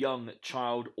young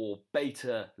child, or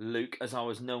Beta Luke as I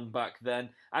was known back then,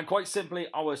 and quite simply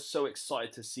I was so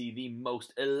excited to see the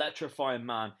most electrifying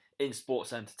man in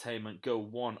sports entertainment go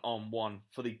one-on-one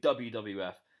for the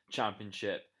WWF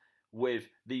Championship with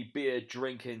the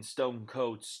beer-drinking,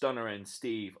 stone-cold, stunnering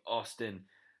Steve Austin.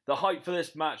 The hype for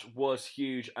this match was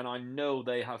huge, and I know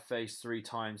they have faced 3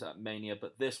 times at Mania,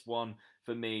 but this one,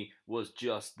 for me, was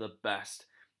just the best.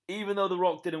 Even though The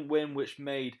Rock didn't win, which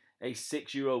made a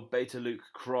 6-year-old Beta Luke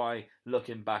cry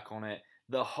looking back on it,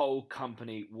 the whole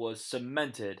company was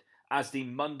cemented as the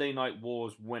Monday Night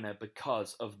Wars winner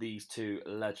because of these 2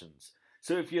 legends.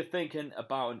 So if you're thinking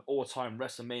about an all-time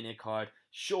WrestleMania card,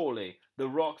 surely The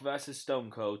Rock versus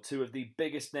Stone Cold, 2 of the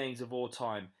biggest names of all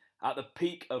time, at the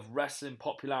peak of wrestling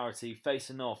popularity,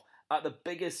 facing off at the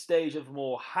biggest stage of them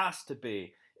all, has to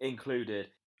be included.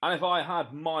 And if I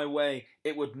had my way,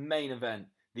 it would main event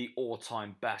the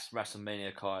all-time best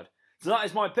WrestleMania card. So that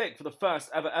is my pick for the first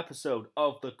ever episode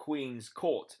of The Queen's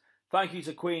Court. Thank you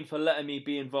to Queen for letting me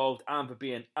be involved and for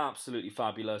being absolutely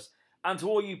fabulous. And to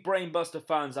all you Brainbuster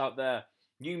fans out there,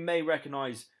 you may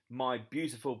recognise my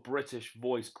beautiful British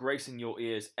voice gracing your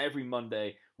ears every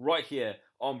Monday right here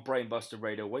on Brainbuster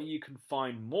Radio, where you can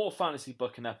find more fantasy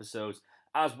booking episodes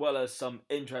as well as some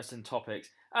interesting topics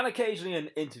and occasionally an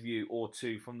interview or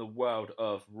 2 from the world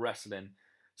of wrestling.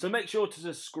 So make sure to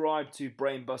subscribe to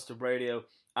Brainbuster Radio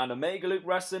and Omega Luke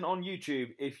Wrestling on YouTube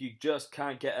if you just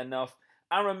can't get enough.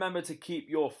 And remember to keep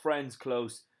your friends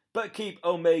close, but keep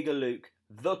Omega Luke,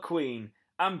 the Queen,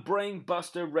 and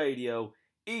Brainbuster Radio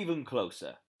even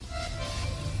closer.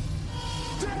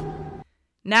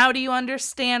 Now do you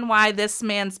understand why this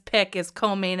man's pick is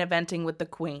co-main eventing with the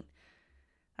Queen?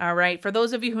 All right, for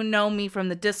those of you who know me from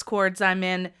the Discords I'm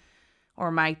in,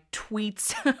 or my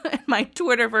tweets and my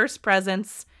Twitterverse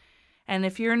presence, and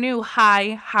if you're new,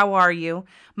 hi, how are you?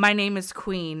 My name is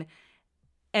Queen,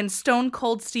 and Stone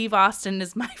Cold Steve Austin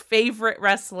is my favorite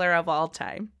wrestler of all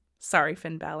time. Sorry,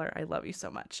 Finn Balor, I love you so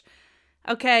much.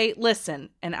 Okay, listen,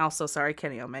 and also sorry,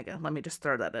 Kenny Omega. Let me just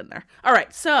throw that in there. All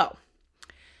right, so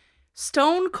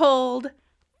Stone Cold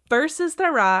versus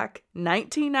The Rock,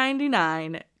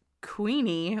 1999.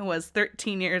 Queenie was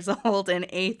 13 years old in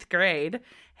 8th grade.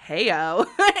 Heyo.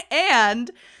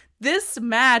 And this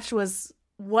match was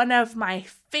one of my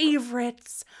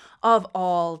favorites of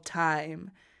all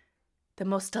time. The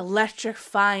most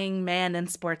electrifying man in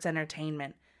sports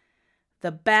entertainment.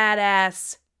 The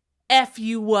badass, F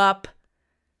you up,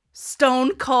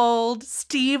 Stone Cold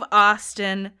Steve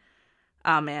Austin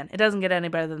Oh man, it doesn't get any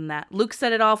better than that. Luke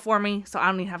said it all for me, so I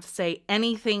don't even have to say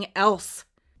anything else.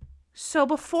 So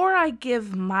before I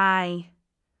give my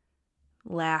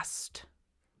last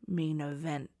main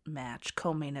event match,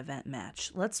 co-main event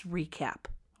match, let's recap,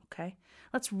 okay?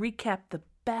 Let's recap the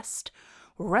best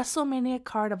WrestleMania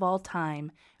card of all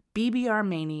time, BBR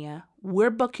Mania.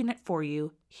 We're booking it for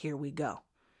you. Here we go.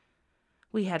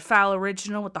 We had Foul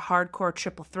Original with the hardcore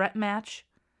triple threat match.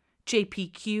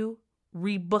 JPQ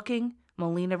rebooking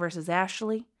Melina versus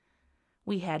Ashley.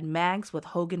 We had Mags with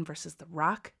Hogan versus The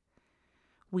Rock.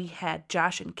 We had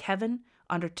Josh and Kevin,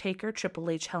 Undertaker, Triple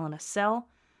H, Hell in a Cell.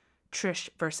 Trish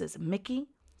versus Mickey.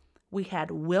 We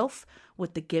had Wilf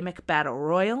with the Gimmick Battle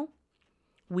Royal.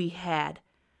 We had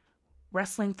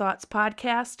Wrestling Thoughts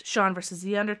Podcast, Shawn versus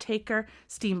The Undertaker,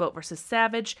 Steamboat versus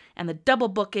Savage, and the double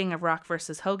booking of Rock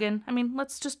versus Hogan. I mean,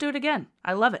 let's just do it again.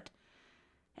 I love it.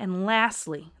 And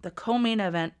lastly, the co-main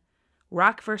event,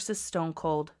 Rock versus Stone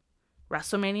Cold,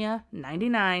 WrestleMania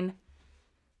 99.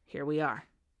 Here we are.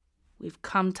 We've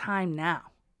come time now.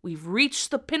 We've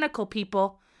reached the pinnacle,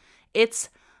 people. It's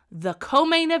the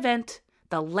co-main event,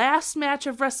 the last match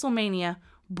of WrestleMania,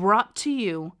 brought to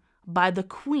you by the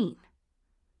Queen.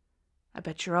 I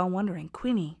bet you're all wondering,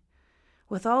 Queenie,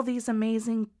 with all these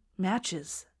amazing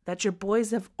matches that your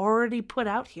boys have already put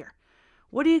out here,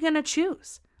 what are you going to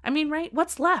choose? I mean, right?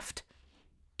 What's left?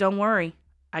 Don't worry.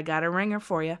 I got a ringer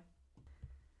for you.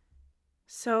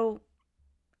 So,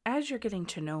 as you're getting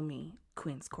to know me,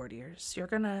 Queen's Courtiers, you're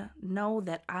going to know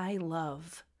that I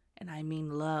love, and I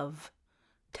mean love,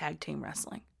 tag team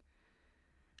wrestling.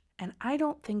 And I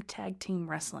don't think tag team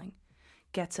wrestling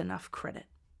gets enough credit.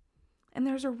 And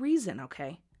there's a reason,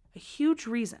 okay? A huge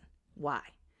reason why.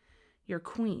 Your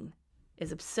queen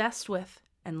is obsessed with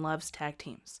and loves tag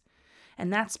teams.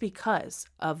 And that's because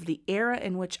of the era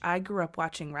in which I grew up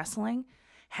watching wrestling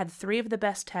had 3 of the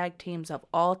best tag teams of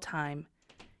all time,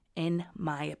 in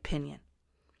my opinion.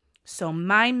 So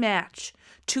my match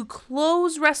to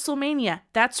close WrestleMania,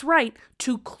 that's right,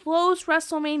 to close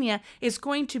WrestleMania is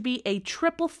going to be a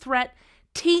triple threat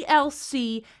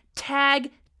TLC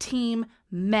tag team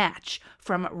match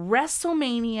from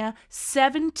WrestleMania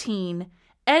 17,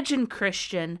 Edge and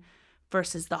Christian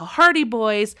versus the Hardy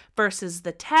Boys versus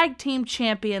the tag team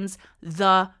champions,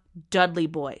 the Dudley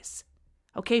Boys.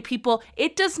 Okay, people,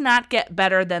 it does not get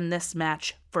better than this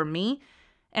match for me.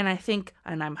 And I think,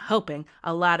 and I'm hoping,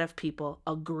 a lot of people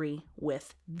agree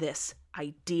with this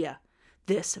idea,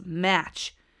 this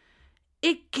match.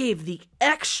 It gave the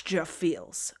extra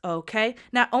feels, okay?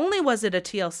 Not only was it a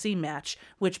TLC match,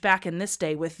 which back in this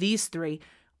day with these 3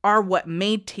 are what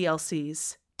made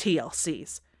TLCs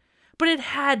TLCs, but it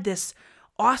had this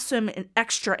awesome and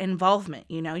extra involvement.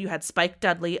 You know, you had Spike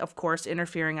Dudley, of course,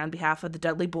 interfering on behalf of the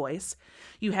Dudley Boys.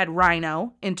 You had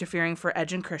Rhino interfering for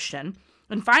Edge and Christian.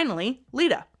 And finally,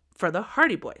 Lita for the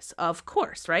Hardy Boys, of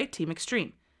course, right? Team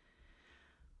Extreme.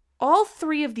 All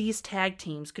 3 of these tag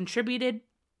teams contributed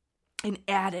and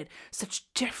added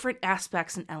such different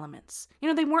aspects and elements. You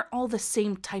know, they weren't all the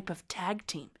same type of tag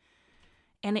team.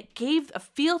 And it gave a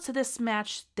feel to this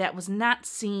match that was not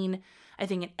seen, I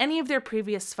think, in any of their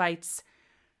previous fights.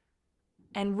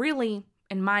 And really,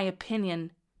 in my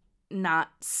opinion,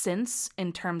 not since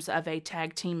in terms of a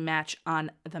tag team match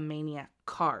on the Mania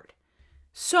card.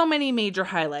 So many major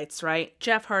highlights, right?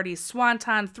 Jeff Hardy's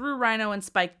swanton through Rhino and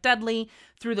Spike Dudley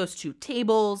through those 2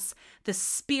 tables. The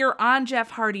spear on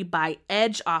Jeff Hardy by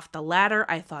Edge off the ladder.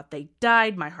 I thought they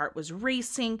died. My heart was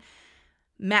racing.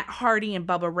 Matt Hardy and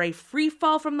Bubba Ray free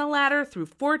fall from the ladder through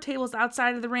 4 tables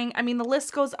outside of the ring. I mean, the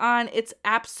list goes on. It's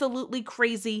absolutely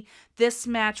crazy. This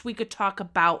match we could talk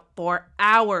about for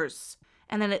hours.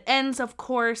 And then it ends, of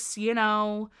course, you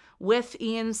know, with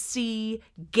ENC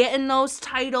getting those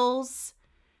titles.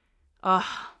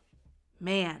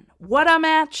 Man, what a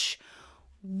match.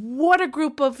 What a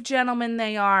group of gentlemen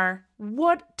they are.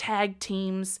 What tag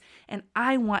teams. And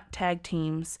I want tag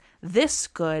teams this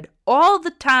good all the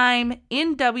time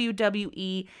in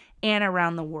WWE and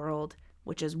around the world,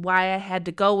 which is why I had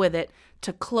to go with it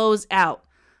to close out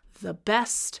the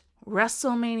best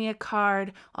WrestleMania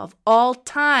card of all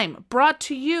time, brought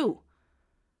to you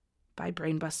by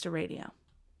Brainbuster Radio.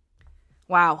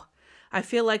 Wow. I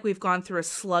feel like we've gone through a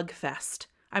slugfest.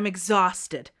 I'm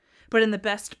exhausted, but in the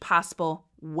best possible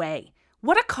way.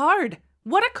 What a card!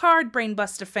 What a card,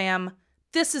 Brainbuster fam.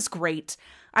 This is great.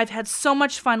 I've had so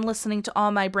much fun listening to all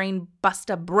my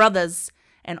Brainbuster brothers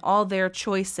and all their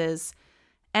choices,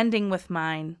 ending with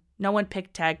mine. No one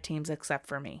picked tag teams except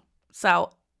for me.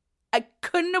 So I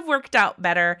couldn't have worked out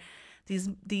better.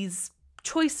 These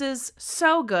choices,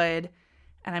 so good,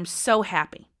 and I'm so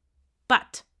happy.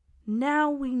 But now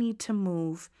we need to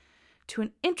move to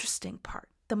an interesting part,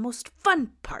 the most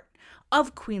fun part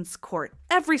of Queen's Court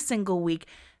every single week.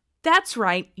 That's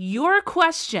right, your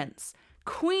questions.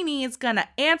 Queenie is going to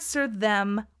answer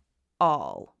them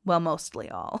all. Well, mostly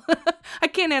all. I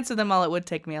can't answer them all. It would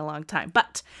take me a long time.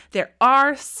 But there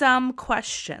are some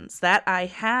questions that I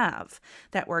have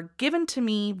that were given to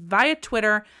me via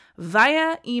Twitter,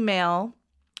 via email,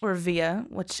 or via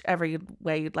whichever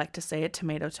way you'd like to say it,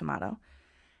 tomato.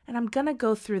 And I'm going to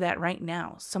go through that right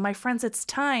now. So my friends, it's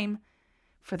time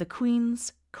for the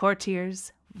Queen's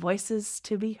Courtiers' voices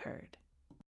to be heard.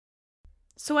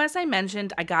 So as I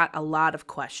mentioned, I got a lot of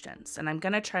questions, and I'm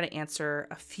going to try to answer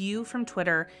a few from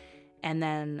Twitter and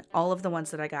then all of the ones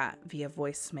that I got via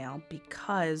voicemail,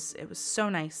 because it was so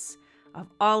nice of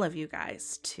all of you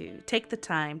guys to take the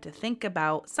time to think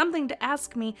about something to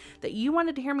ask me that you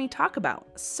wanted to hear me talk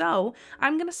about. So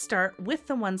I'm going to start with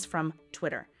the ones from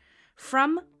Twitter.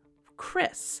 From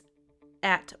Chris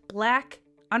at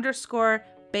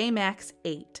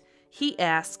Black_Baymax8. He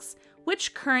asks,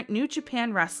 which current New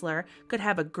Japan wrestler could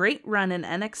have a great run in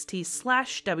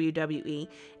NXT/WWE,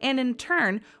 and in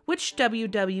turn, which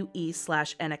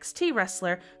WWE/NXT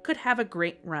wrestler could have a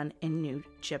great run in New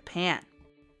Japan?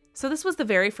 So this was the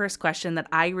very first question that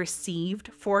I received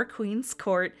for Queen's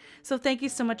Court. So thank you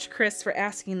so much, Chris, for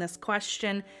asking this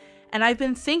question. And I've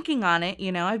been thinking on it,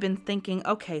 I've been thinking,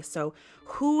 okay, so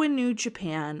who in New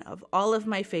Japan of all of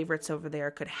my favorites over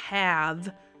there could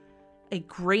have a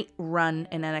great run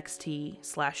in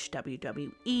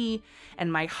NXT/WWE?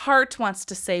 And my heart wants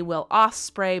to say Will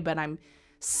Ospreay, but I'm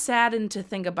saddened to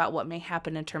think about what may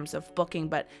happen in terms of booking.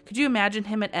 But could you imagine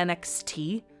him at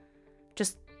NXT?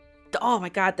 Just, oh my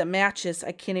God, the matches.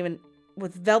 I can't even,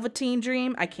 with Velveteen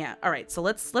Dream, I can't. All right, so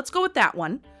let's go with that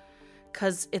one,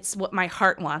 because it's what my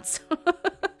heart wants.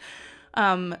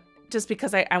 Just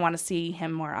because I want to see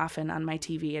him more often on my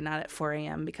TV and not at 4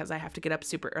 a.m. because I have to get up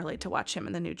super early to watch him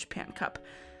in the New Japan Cup.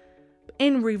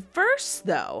 In reverse,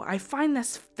 though, I find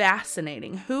this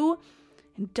fascinating. Who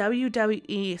in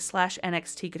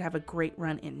WWE/NXT could have a great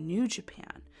run in New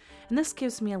Japan? And this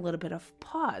gives me a little bit of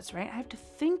pause, right? I have to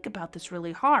think about this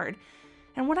really hard.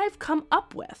 And what I've come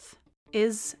up with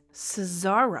is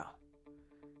Cesaro.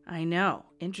 I know.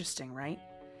 Interesting, right?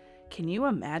 Can you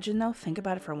imagine, though? Think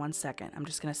about it for 1 second. I'm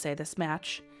just going to say this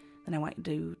match, then I want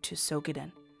you to soak it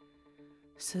in.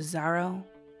 Cesaro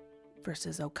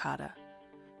versus Okada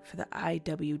for the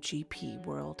IWGP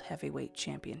World Heavyweight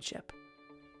Championship.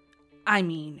 I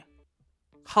mean,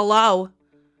 hello?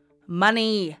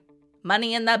 Money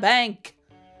in the bank.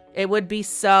 It would be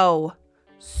so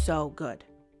good.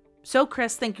 So,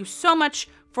 Chris, thank you so much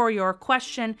for your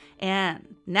question.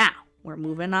 And now we're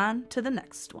moving on to the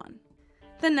next one.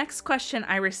 The next question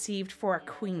I received for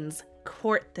Queen's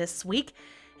Court this week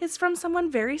is from someone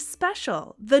very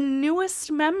special, the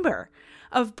newest member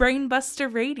of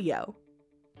Brainbuster Radio.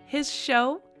 His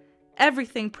show,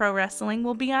 Everything Pro Wrestling,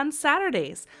 will be on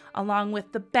Saturdays, along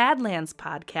with the Badlands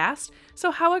podcast. So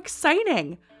how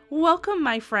exciting! Welcome,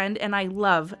 my friend, and I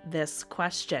love this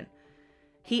question.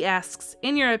 He asks,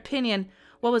 in your opinion,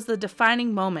 what was the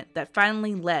defining moment that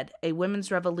finally led a women's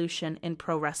revolution in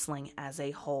pro wrestling as a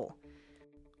whole?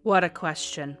 What a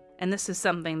question. And this is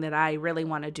something that I really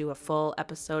want to do a full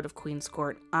episode of Queen's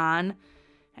Court on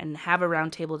and have a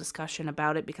roundtable discussion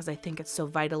about it, because I think it's so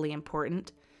vitally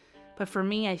important. But for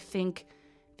me, I think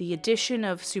the addition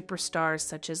of superstars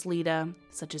such as Lita,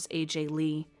 such as AJ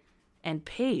Lee, and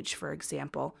Paige, for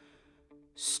example,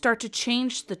 start to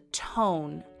change the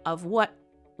tone of what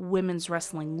women's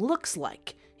wrestling looks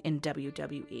like in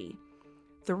WWE.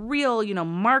 The real,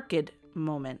 marked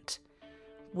moment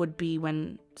would be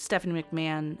when Stephanie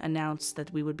McMahon announced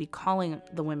that we would be calling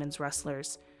the women's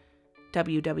wrestlers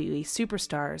WWE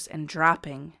superstars and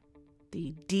dropping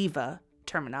the diva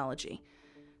terminology.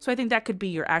 So I think that could be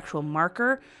your actual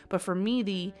marker. But for me,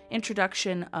 the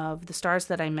introduction of the stars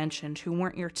that I mentioned, who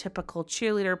weren't your typical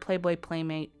cheerleader, Playboy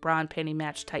Playmate, bra and panty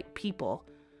match type people,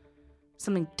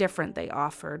 something different they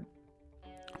offered.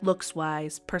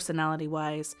 Looks-wise,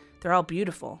 personality-wise, they're all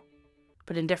beautiful,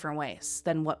 but in different ways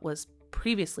than what was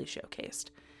previously showcased.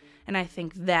 And I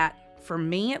think that, for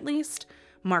me at least,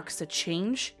 marks a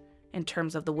change in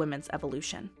terms of the women's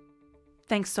evolution.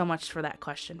 Thanks so much for that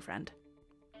question, friend.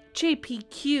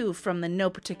 JPQ from the No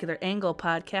Particular Angle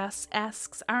podcast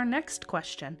asks our next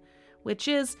question, which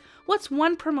is, what's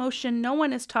one promotion no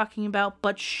one is talking about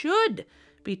but should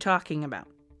be talking about,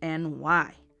 and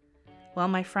why? Well,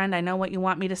 my friend, I know what you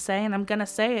want me to say, and I'm going to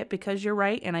say it because you're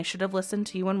right, and I should have listened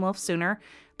to you and Wolf sooner,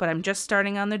 but I'm just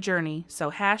starting on the journey,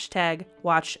 so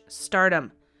 #watch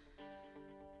Stardom.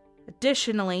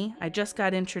 Additionally, I just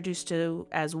got introduced to,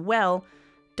 as well,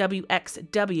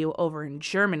 WXW over in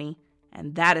Germany,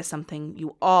 and that is something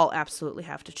you all absolutely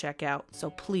have to check out, so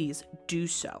please do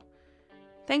so.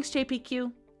 Thanks,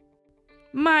 JPQ.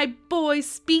 My boy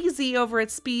Speezy over at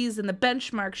Speez and the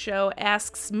Benchmark Show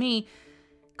asks me,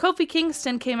 Kofi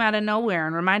Kingston came out of nowhere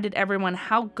and reminded everyone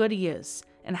how good he is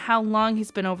and how long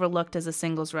he's been overlooked as a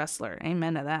singles wrestler.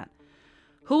 Amen to that.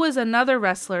 Who is another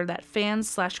wrestler that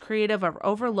fans/creative are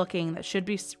overlooking that should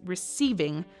be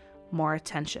receiving more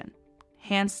attention?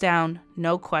 Hands down,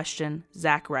 no question,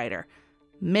 Zack Ryder.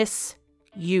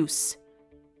 Misuse.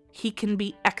 He can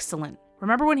be excellent.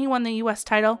 Remember when he won the US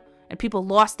title and people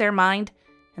lost their mind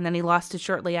and then he lost it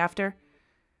shortly after?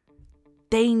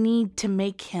 They need to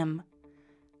make him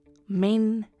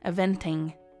main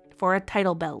eventing for a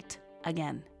title belt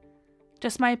again.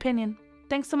 Just my opinion.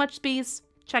 Thanks so much, Spees.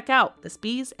 Check out the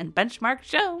Spees and Benchmark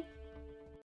Show.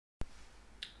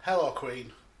 Hello,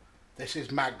 Queen. This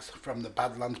is Mags from the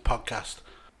Badlands Podcast,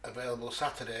 available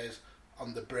Saturdays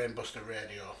on the Brainbuster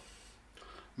Radio.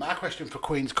 My question for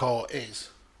Queen's Court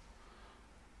is,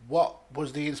 what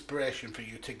was the inspiration for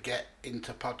you to get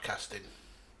into podcasting?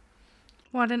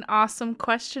 What an awesome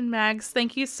question, Mags.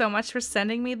 Thank you so much for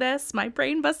sending me this, my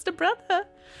Brainbuster brother.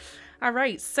 All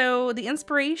right, so the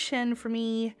inspiration for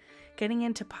me getting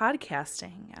into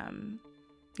podcasting,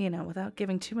 without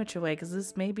giving too much away, because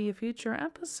this may be a future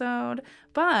episode,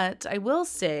 but I will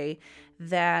say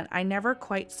that I never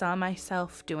quite saw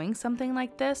myself doing something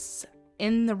like this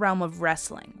in the realm of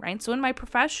wrestling, right? So in my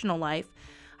professional life,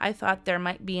 I thought there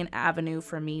might be an avenue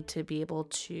for me to be able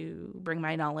to bring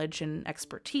my knowledge and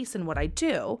expertise in what I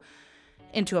do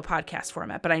into a podcast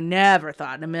format, but I never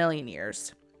thought in a million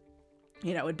years,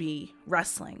 it would be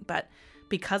wrestling. But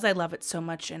because I love it so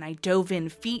much and I dove in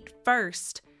feet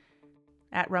first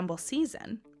at Rumble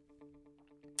season,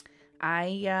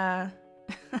 I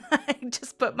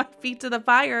just put my feet to the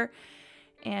fire,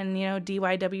 and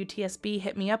DYWTSB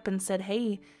hit me up and said,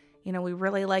 hey, we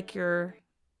really like your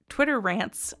Twitter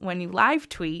rants when you live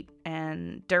tweet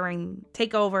and during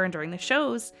takeover and during the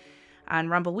shows on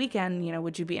Rumble weekend,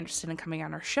 would you be interested in coming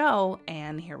on our show?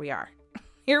 And here we are.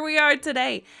 Here we are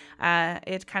today.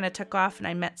 It kind of took off and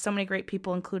I met so many great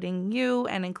people, including you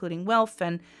and including Wilf,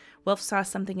 and Wilf saw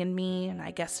something in me and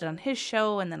I guested on his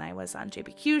show, and then I was on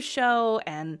JBQ's show,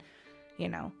 and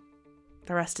the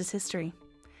rest is history.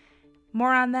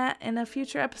 More on that in a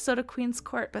future episode of Queen's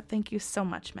Court, but thank you so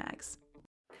much, Mags.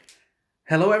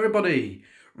 Hello everybody,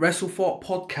 WrestleFort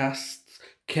Podcast's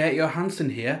Kate Johansson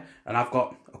here, and I've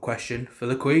got a question for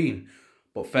the Queen.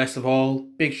 But first of all,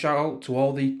 big shout out to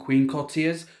all the Queen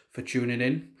courtiers for tuning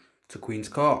in to Queen's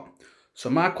Court. So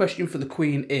my question for the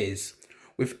Queen is,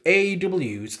 with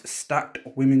AEW's stacked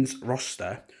women's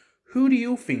roster, who do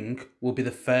you think will be the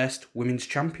first women's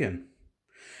champion?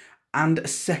 And a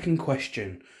second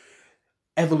question,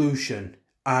 Evolution,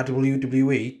 are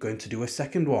WWE going to do a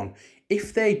second one?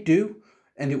 If they do,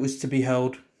 and it was to be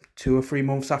held 2 or 3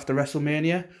 months after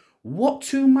WrestleMania, what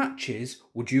 2 matches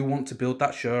would you want to build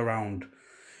that show around?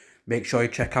 Make sure you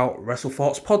check out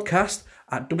WrestleFort's podcast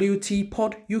at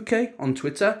WTPod UK on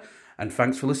Twitter, and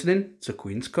thanks for listening to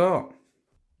Queen's Court.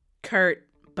 Kurt,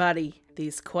 buddy,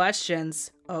 these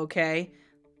questions, okay,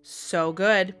 so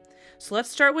good. So let's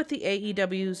start with the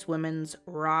AEW's women's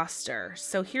roster.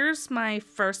 So here's my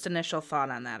first initial thought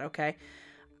on that, okay?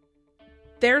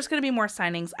 There's going to be more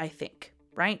signings, I think,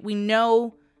 right? We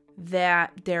know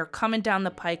that they're coming down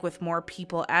the pike with more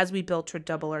people as we build toward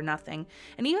Double or Nothing.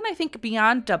 And even I think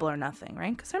beyond Double or Nothing,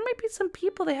 right? Because there might be some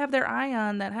people they have their eye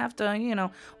on that have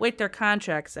to, wait their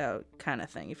contracts out kind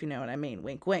of thing, if you know what I mean.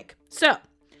 Wink, wink. So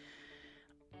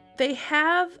they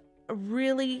have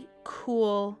really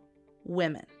cool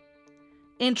women,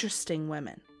 interesting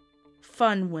women,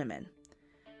 fun women,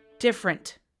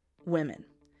 different women.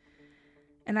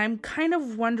 And I'm kind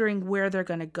of wondering where they're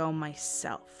going to go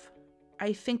myself.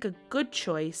 I think a good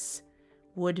choice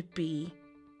would be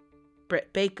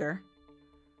Britt Baker,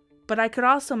 but I could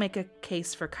also make a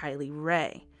case for Kylie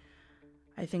Rae.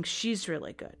 I think she's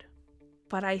really good.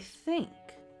 But I think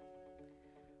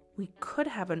we could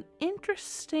have an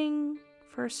interesting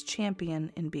first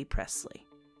champion in Bea Priestley.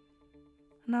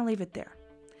 And I'll leave it there.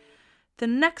 The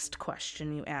next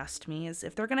question you asked me is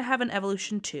if they're going to have an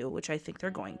Evolution 2, which I think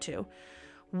they're going to,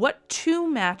 what 2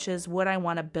 matches would I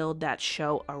want to build that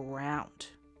show around?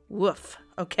 Woof.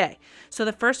 Okay, so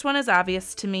the first one is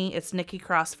obvious to me. It's Nikki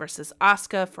Cross versus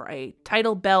Asuka for a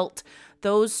title belt.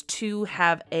 Those 2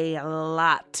 have a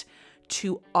lot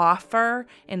to offer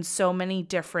in so many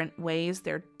different ways.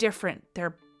 They're different.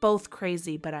 They're both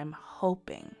crazy, but I'm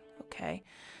hoping, okay,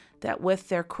 that with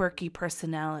their quirky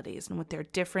personalities and with their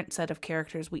different set of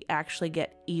characters, we actually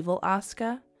get evil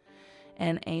Asuka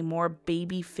and a more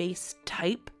babyface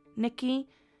type Nikki.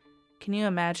 Can you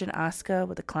imagine Asuka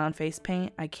with the clown face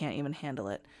paint? I can't even handle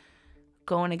it.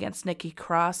 Going against Nikki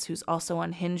Cross, who's also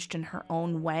unhinged in her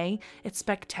own way. It's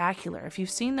spectacular. If you've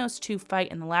seen those two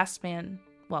fight in the last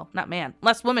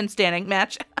woman standing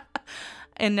match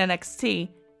in NXT,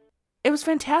 it was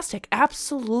fantastic.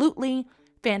 Absolutely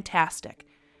fantastic.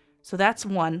 So that's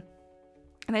one.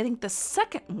 And I think the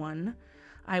second one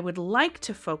I would like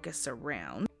to focus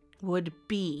around would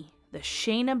be the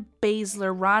Shayna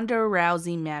Baszler Ronda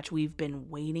Rousey match we've been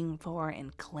waiting for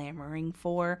and clamoring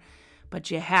for.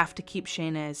 But you have to keep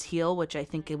Shayna as heel, which I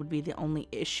think it would be the only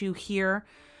issue here.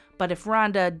 But if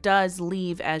Ronda does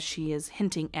leave, as she is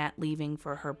hinting at leaving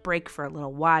for her break for a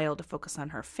little while to focus on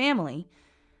her family,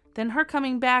 then her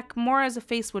coming back more as a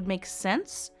face would make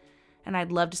sense. And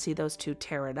I'd love to see those two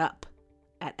tear it up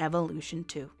at Evolution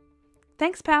 2.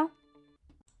 Thanks, pal.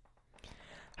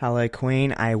 Hello,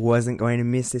 Queen. I wasn't going to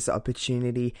miss this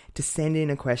opportunity to send in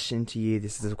a question to you.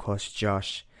 This is, of course,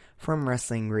 Josh from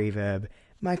Wrestling Reverb.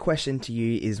 My question to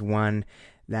you is one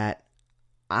that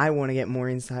I want to get more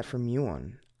insight from you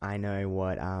on. I know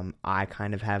what I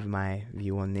kind of have my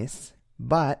view on this,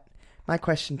 but my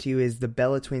question to you is the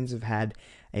Bella Twins have had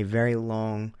a very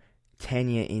long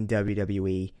tenure in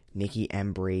WWE, Nikki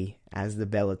and Brie as the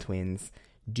Bella Twins.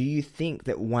 Do you think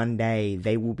that one day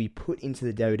they will be put into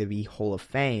the WWE Hall of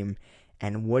Fame?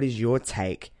 And what is your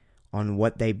take on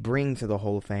what they bring to the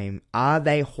Hall of Fame? Are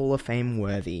they Hall of Fame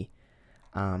worthy?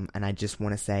 And I just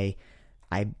want to say,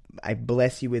 I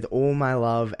bless you with all my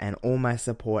love and all my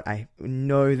support. I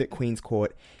know that Queen's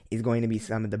Court is going to be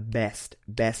some of the best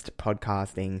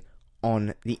podcasting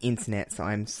on the internet. So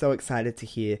I'm so excited to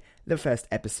hear the first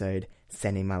episode.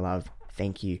 Sending my love.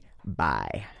 Thank you.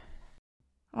 Bye.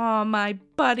 Oh, my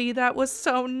buddy, that was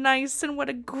so nice, and what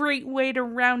a great way to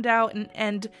round out and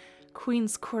end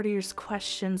Queen's Courtier's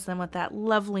questions. Then with that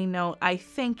lovely note, I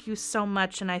thank you so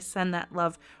much, and I send that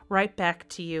love right back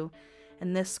to you.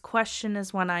 And this question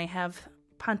is one I have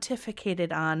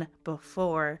pontificated on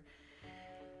before.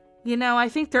 You know, I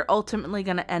think they're ultimately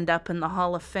going to end up in the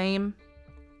Hall of Fame.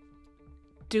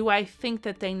 Do I think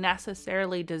that they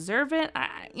necessarily deserve it?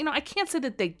 I can't say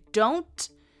that they don't,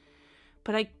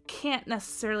 but I can't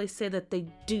necessarily say that they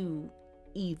do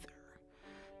either.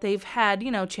 They've had,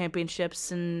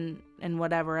 championships and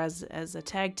whatever as a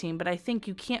tag team, but I think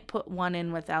you can't put one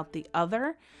in without the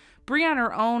other. Brie on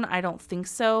her own, I don't think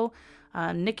so.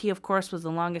 Nikki, of course, was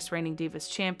the longest reigning Divas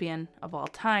champion of all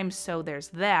time, so there's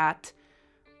that.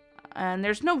 And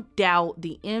there's no doubt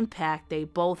the impact they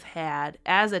both had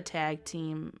as a tag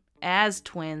team, as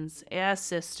twins, as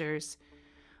sisters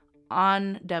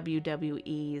on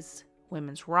WWE's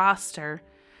women's roster.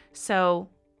 So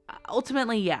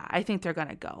ultimately, yeah, I think they're going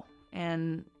to go.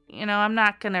 And, I'm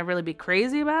not going to really be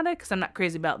crazy about it because I'm not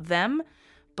crazy about them,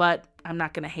 but I'm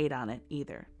not going to hate on it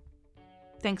either.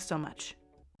 Thanks so much.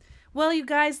 Well, you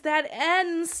guys, that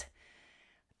ends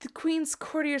the Queen's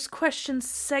Courtier's Questions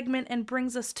segment and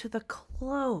brings us to the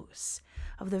close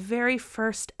of the very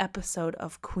first episode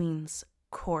of Queen's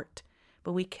Court.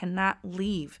 But we cannot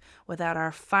leave without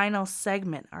our final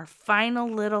segment, our final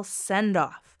little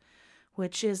send-off,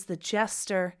 which is the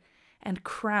Jester and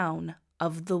Crown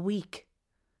of the Week.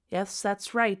 Yes,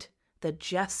 that's right, the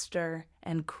Jester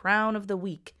and Crown of the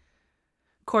Week.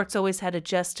 Court's always had a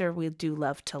jester. We do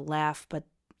love to laugh, but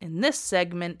in this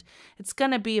segment, it's going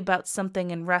to be about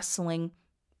something in wrestling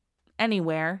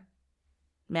anywhere.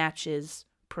 Matches,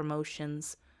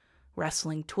 promotions,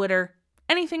 wrestling Twitter,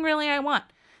 anything really I want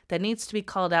that needs to be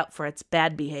called out for its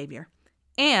bad behavior.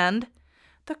 And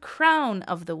the crown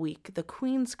of the week, the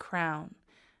Queen's Crown,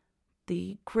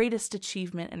 the greatest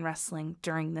achievement in wrestling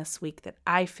during this week that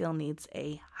I feel needs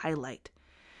a highlight.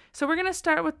 So we're going to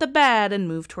start with the bad and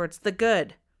move towards the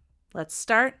good. Let's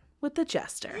start with the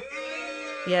jester.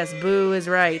 Yes, Boo is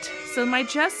right. So my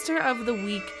jester of the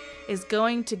week is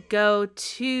going to go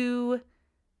to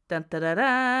Vince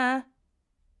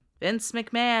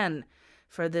McMahon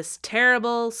for this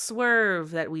terrible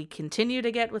swerve that we continue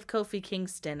to get with Kofi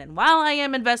Kingston. And while I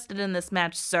am invested in this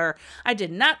match, sir, I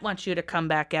did not want you to come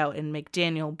back out and make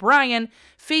Daniel Bryan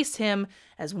face him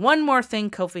as one more thing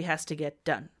Kofi has to get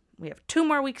done. We have 2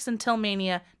 more weeks until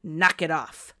Mania. Knock it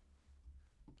off.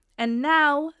 And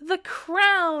now, the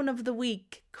crown of the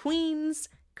week. Queen's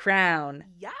Crown.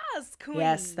 Yes, Queen.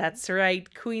 Yes, that's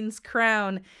right. Queen's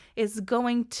Crown is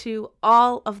going to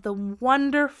all of the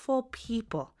wonderful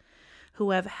people who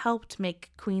have helped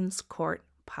make Queen's Court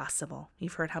possible.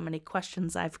 You've heard how many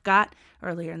questions I've got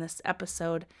earlier in this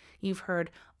episode. You've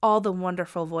heard all the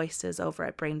wonderful voices over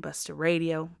at Brainbuster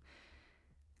Radio.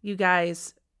 You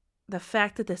guys, the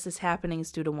fact that this is happening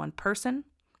is due to one person,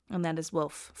 and that is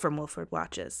Wolf from Wolford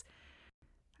Watches.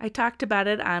 I talked about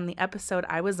it on the episode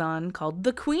I was on called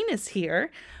The Queen is Here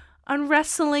on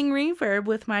Wrestling Reverb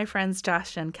with my friends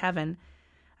Josh and Kevin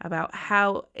about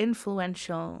how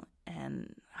influential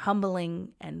and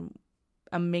humbling and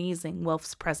amazing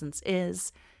Wolf's presence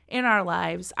is in our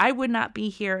lives. I would not be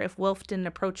here if Wolf didn't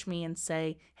approach me and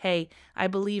say, hey, I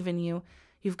believe in you.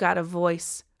 You've got a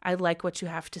voice. I like what you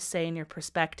have to say and your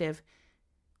perspective.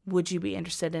 Would you be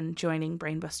interested in joining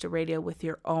Brainbuster Radio with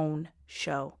your own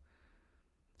show?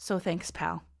 So thanks,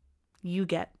 pal. You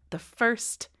get the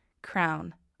first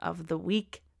crown of the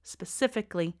week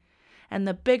specifically, and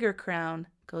the bigger crown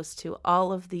goes to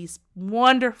all of these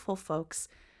wonderful folks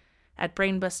at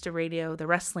Brainbuster Radio, the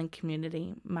wrestling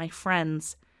community, my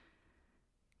friends.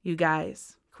 You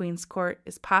guys, Queen's Court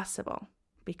is possible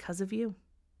because of you.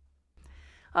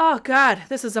 Oh, God,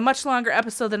 this is a much longer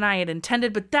episode than I had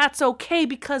intended, but that's okay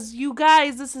because you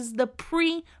guys, this is the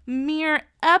premiere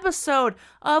episode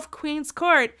of Queen's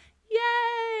Court.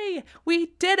 Yay! We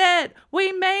did it!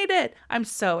 We made it! I'm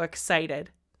so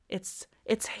excited. It's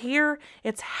here.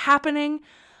 It's happening.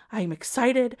 I'm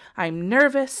excited. I'm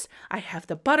nervous. I have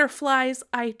the butterflies.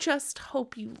 I just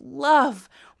hope you love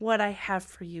what I have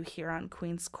for you here on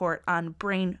Queen's Court on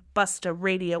Brainbuster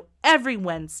Radio every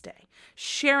Wednesday.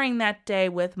 Sharing that day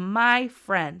with my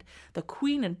friend, the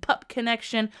Queen and Pup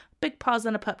Connection, Big Paws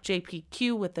on a Pup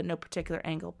JPQ with the No Particular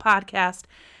Angle podcast.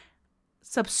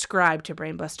 Subscribe to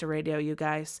Brainbuster Radio, you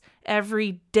guys.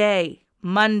 Every day.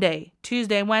 Monday,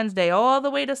 Tuesday, Wednesday, all the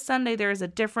way to Sunday, there is a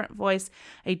different voice,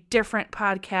 a different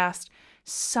podcast,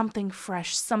 something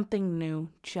fresh, something new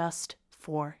just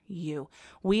for you.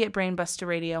 We at Brainbuster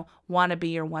Radio want to be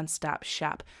your one-stop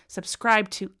shop. Subscribe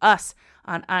to us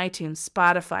on iTunes,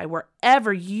 Spotify,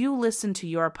 wherever you listen to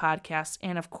your podcasts,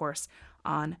 and of course,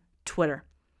 on Twitter.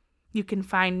 You can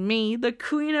find me, the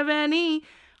Queen of NE,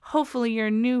 hopefully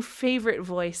your new favorite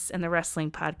voice in the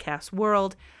wrestling podcast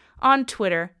world, on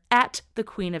Twitter, at the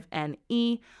Queen of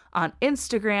NE, on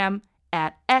Instagram,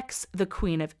 at X the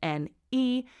Queen of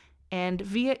NE, and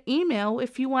via email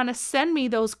if you want to send me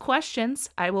those questions.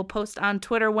 I will post on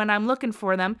Twitter when I'm looking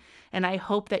for them, and I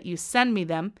hope that you send me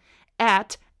them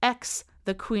at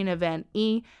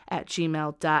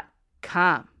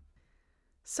xthequeenofne@gmail.com.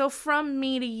 So from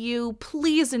me to you,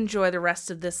 please enjoy the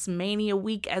rest of this Mania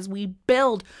week as we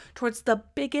build towards the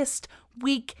biggest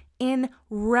week in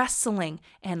wrestling,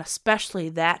 and especially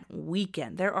that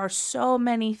weekend. There are so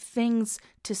many things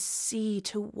to see,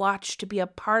 to watch, to be a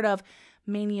part of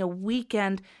Mania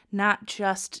weekend, not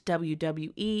just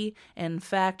WWE. In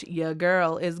fact, your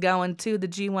girl is going to the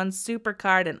G1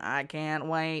 Supercard, and I can't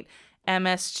wait.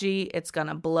 MSG, it's going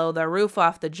to blow the roof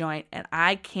off the joint, and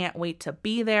I can't wait to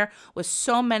be there with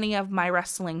so many of my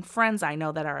wrestling friends I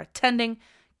know that are attending.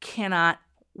 Cannot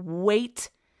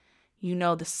wait. You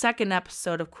know, the second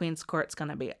episode of Queen's Court is going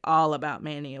to be all about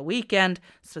Mania weekend,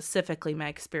 specifically my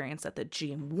experience at the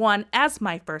G1 as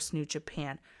my first New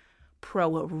Japan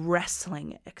Pro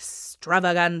Wrestling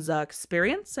extravaganza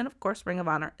experience, and of course Ring of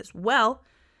Honor as well.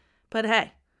 But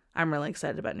hey, I'm really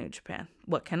excited about New Japan.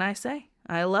 What can I say?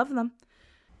 I love them.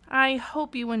 I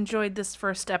hope you enjoyed this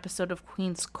first episode of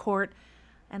Queen's Court,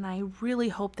 and I really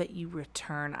hope that you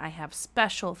return. I have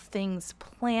special things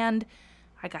planned.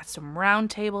 I got some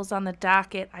roundtables on the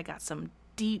docket. I got some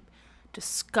deep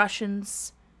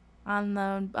discussions on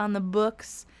the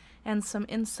books, and some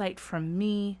insight from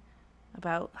me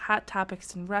about hot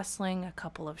topics in wrestling, a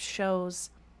couple of shows.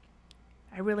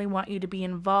 I really want you to be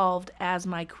involved as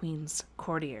my Queen's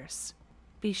Courtiers.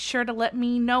 Be sure to let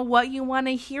me know what you want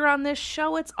to hear on this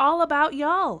show. It's all about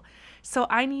y'all. So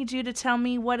I need you to tell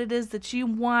me what it is that you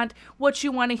want, what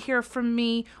you want to hear from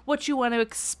me, what you want to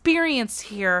experience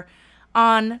here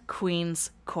on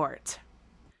Queen's Court.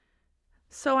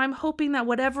 So I'm hoping that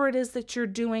whatever it is that you're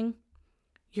doing,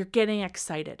 you're getting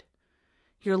excited.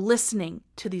 You're listening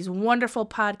to these wonderful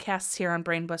podcasts here on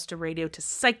Brainbuster Radio to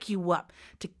psych you up,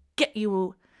 to get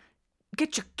your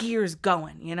gears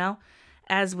going, you know,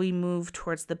 as we move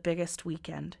towards the biggest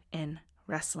weekend in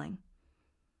wrestling.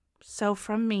 So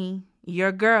from me,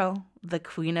 your girl, the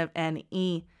Queen of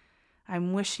NE,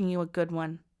 I'm wishing you a good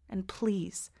one, and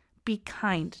please, be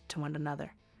kind to one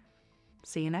another.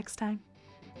 See you next time.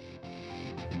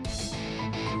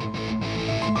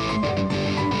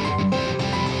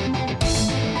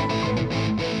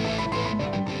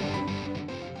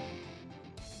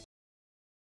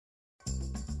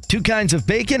 Two kinds of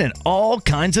bacon and all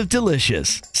kinds of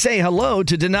delicious. Say hello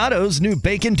to Donato's new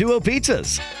Bacon Duo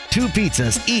pizzas. 2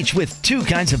 pizzas, each with 2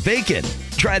 kinds of bacon.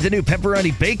 Try the new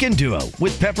Pepperoni Bacon Duo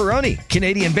with pepperoni,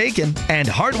 Canadian bacon, and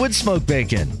hardwood smoked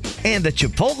bacon. and the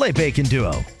Chipotle Bacon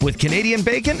Duo with Canadian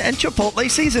bacon and Chipotle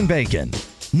seasoned bacon.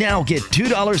 Now get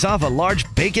 $2 off a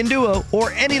large bacon duo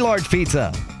or any large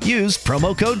pizza. Use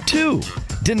promo code 2.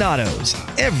 Donato's.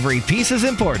 Every piece is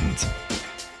important.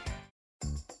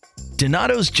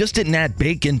 Donato's just didn't add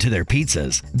bacon to their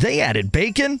pizzas. They added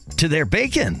bacon to their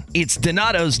bacon. It's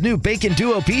Donato's new Bacon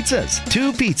Duo pizzas.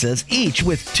 2 pizzas, each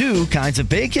with 2 kinds of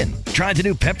bacon. Try the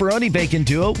new Pepperoni Bacon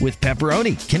Duo with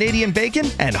pepperoni, Canadian bacon,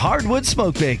 and hardwood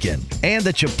smoked bacon. And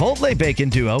the Chipotle Bacon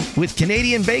Duo with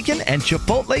Canadian bacon and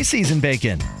Chipotle seasoned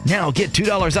bacon. Now get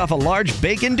 $2 off a large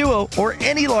bacon duo or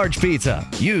any large pizza.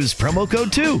 Use promo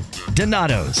code 2.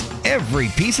 Donato's. Every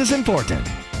piece is important.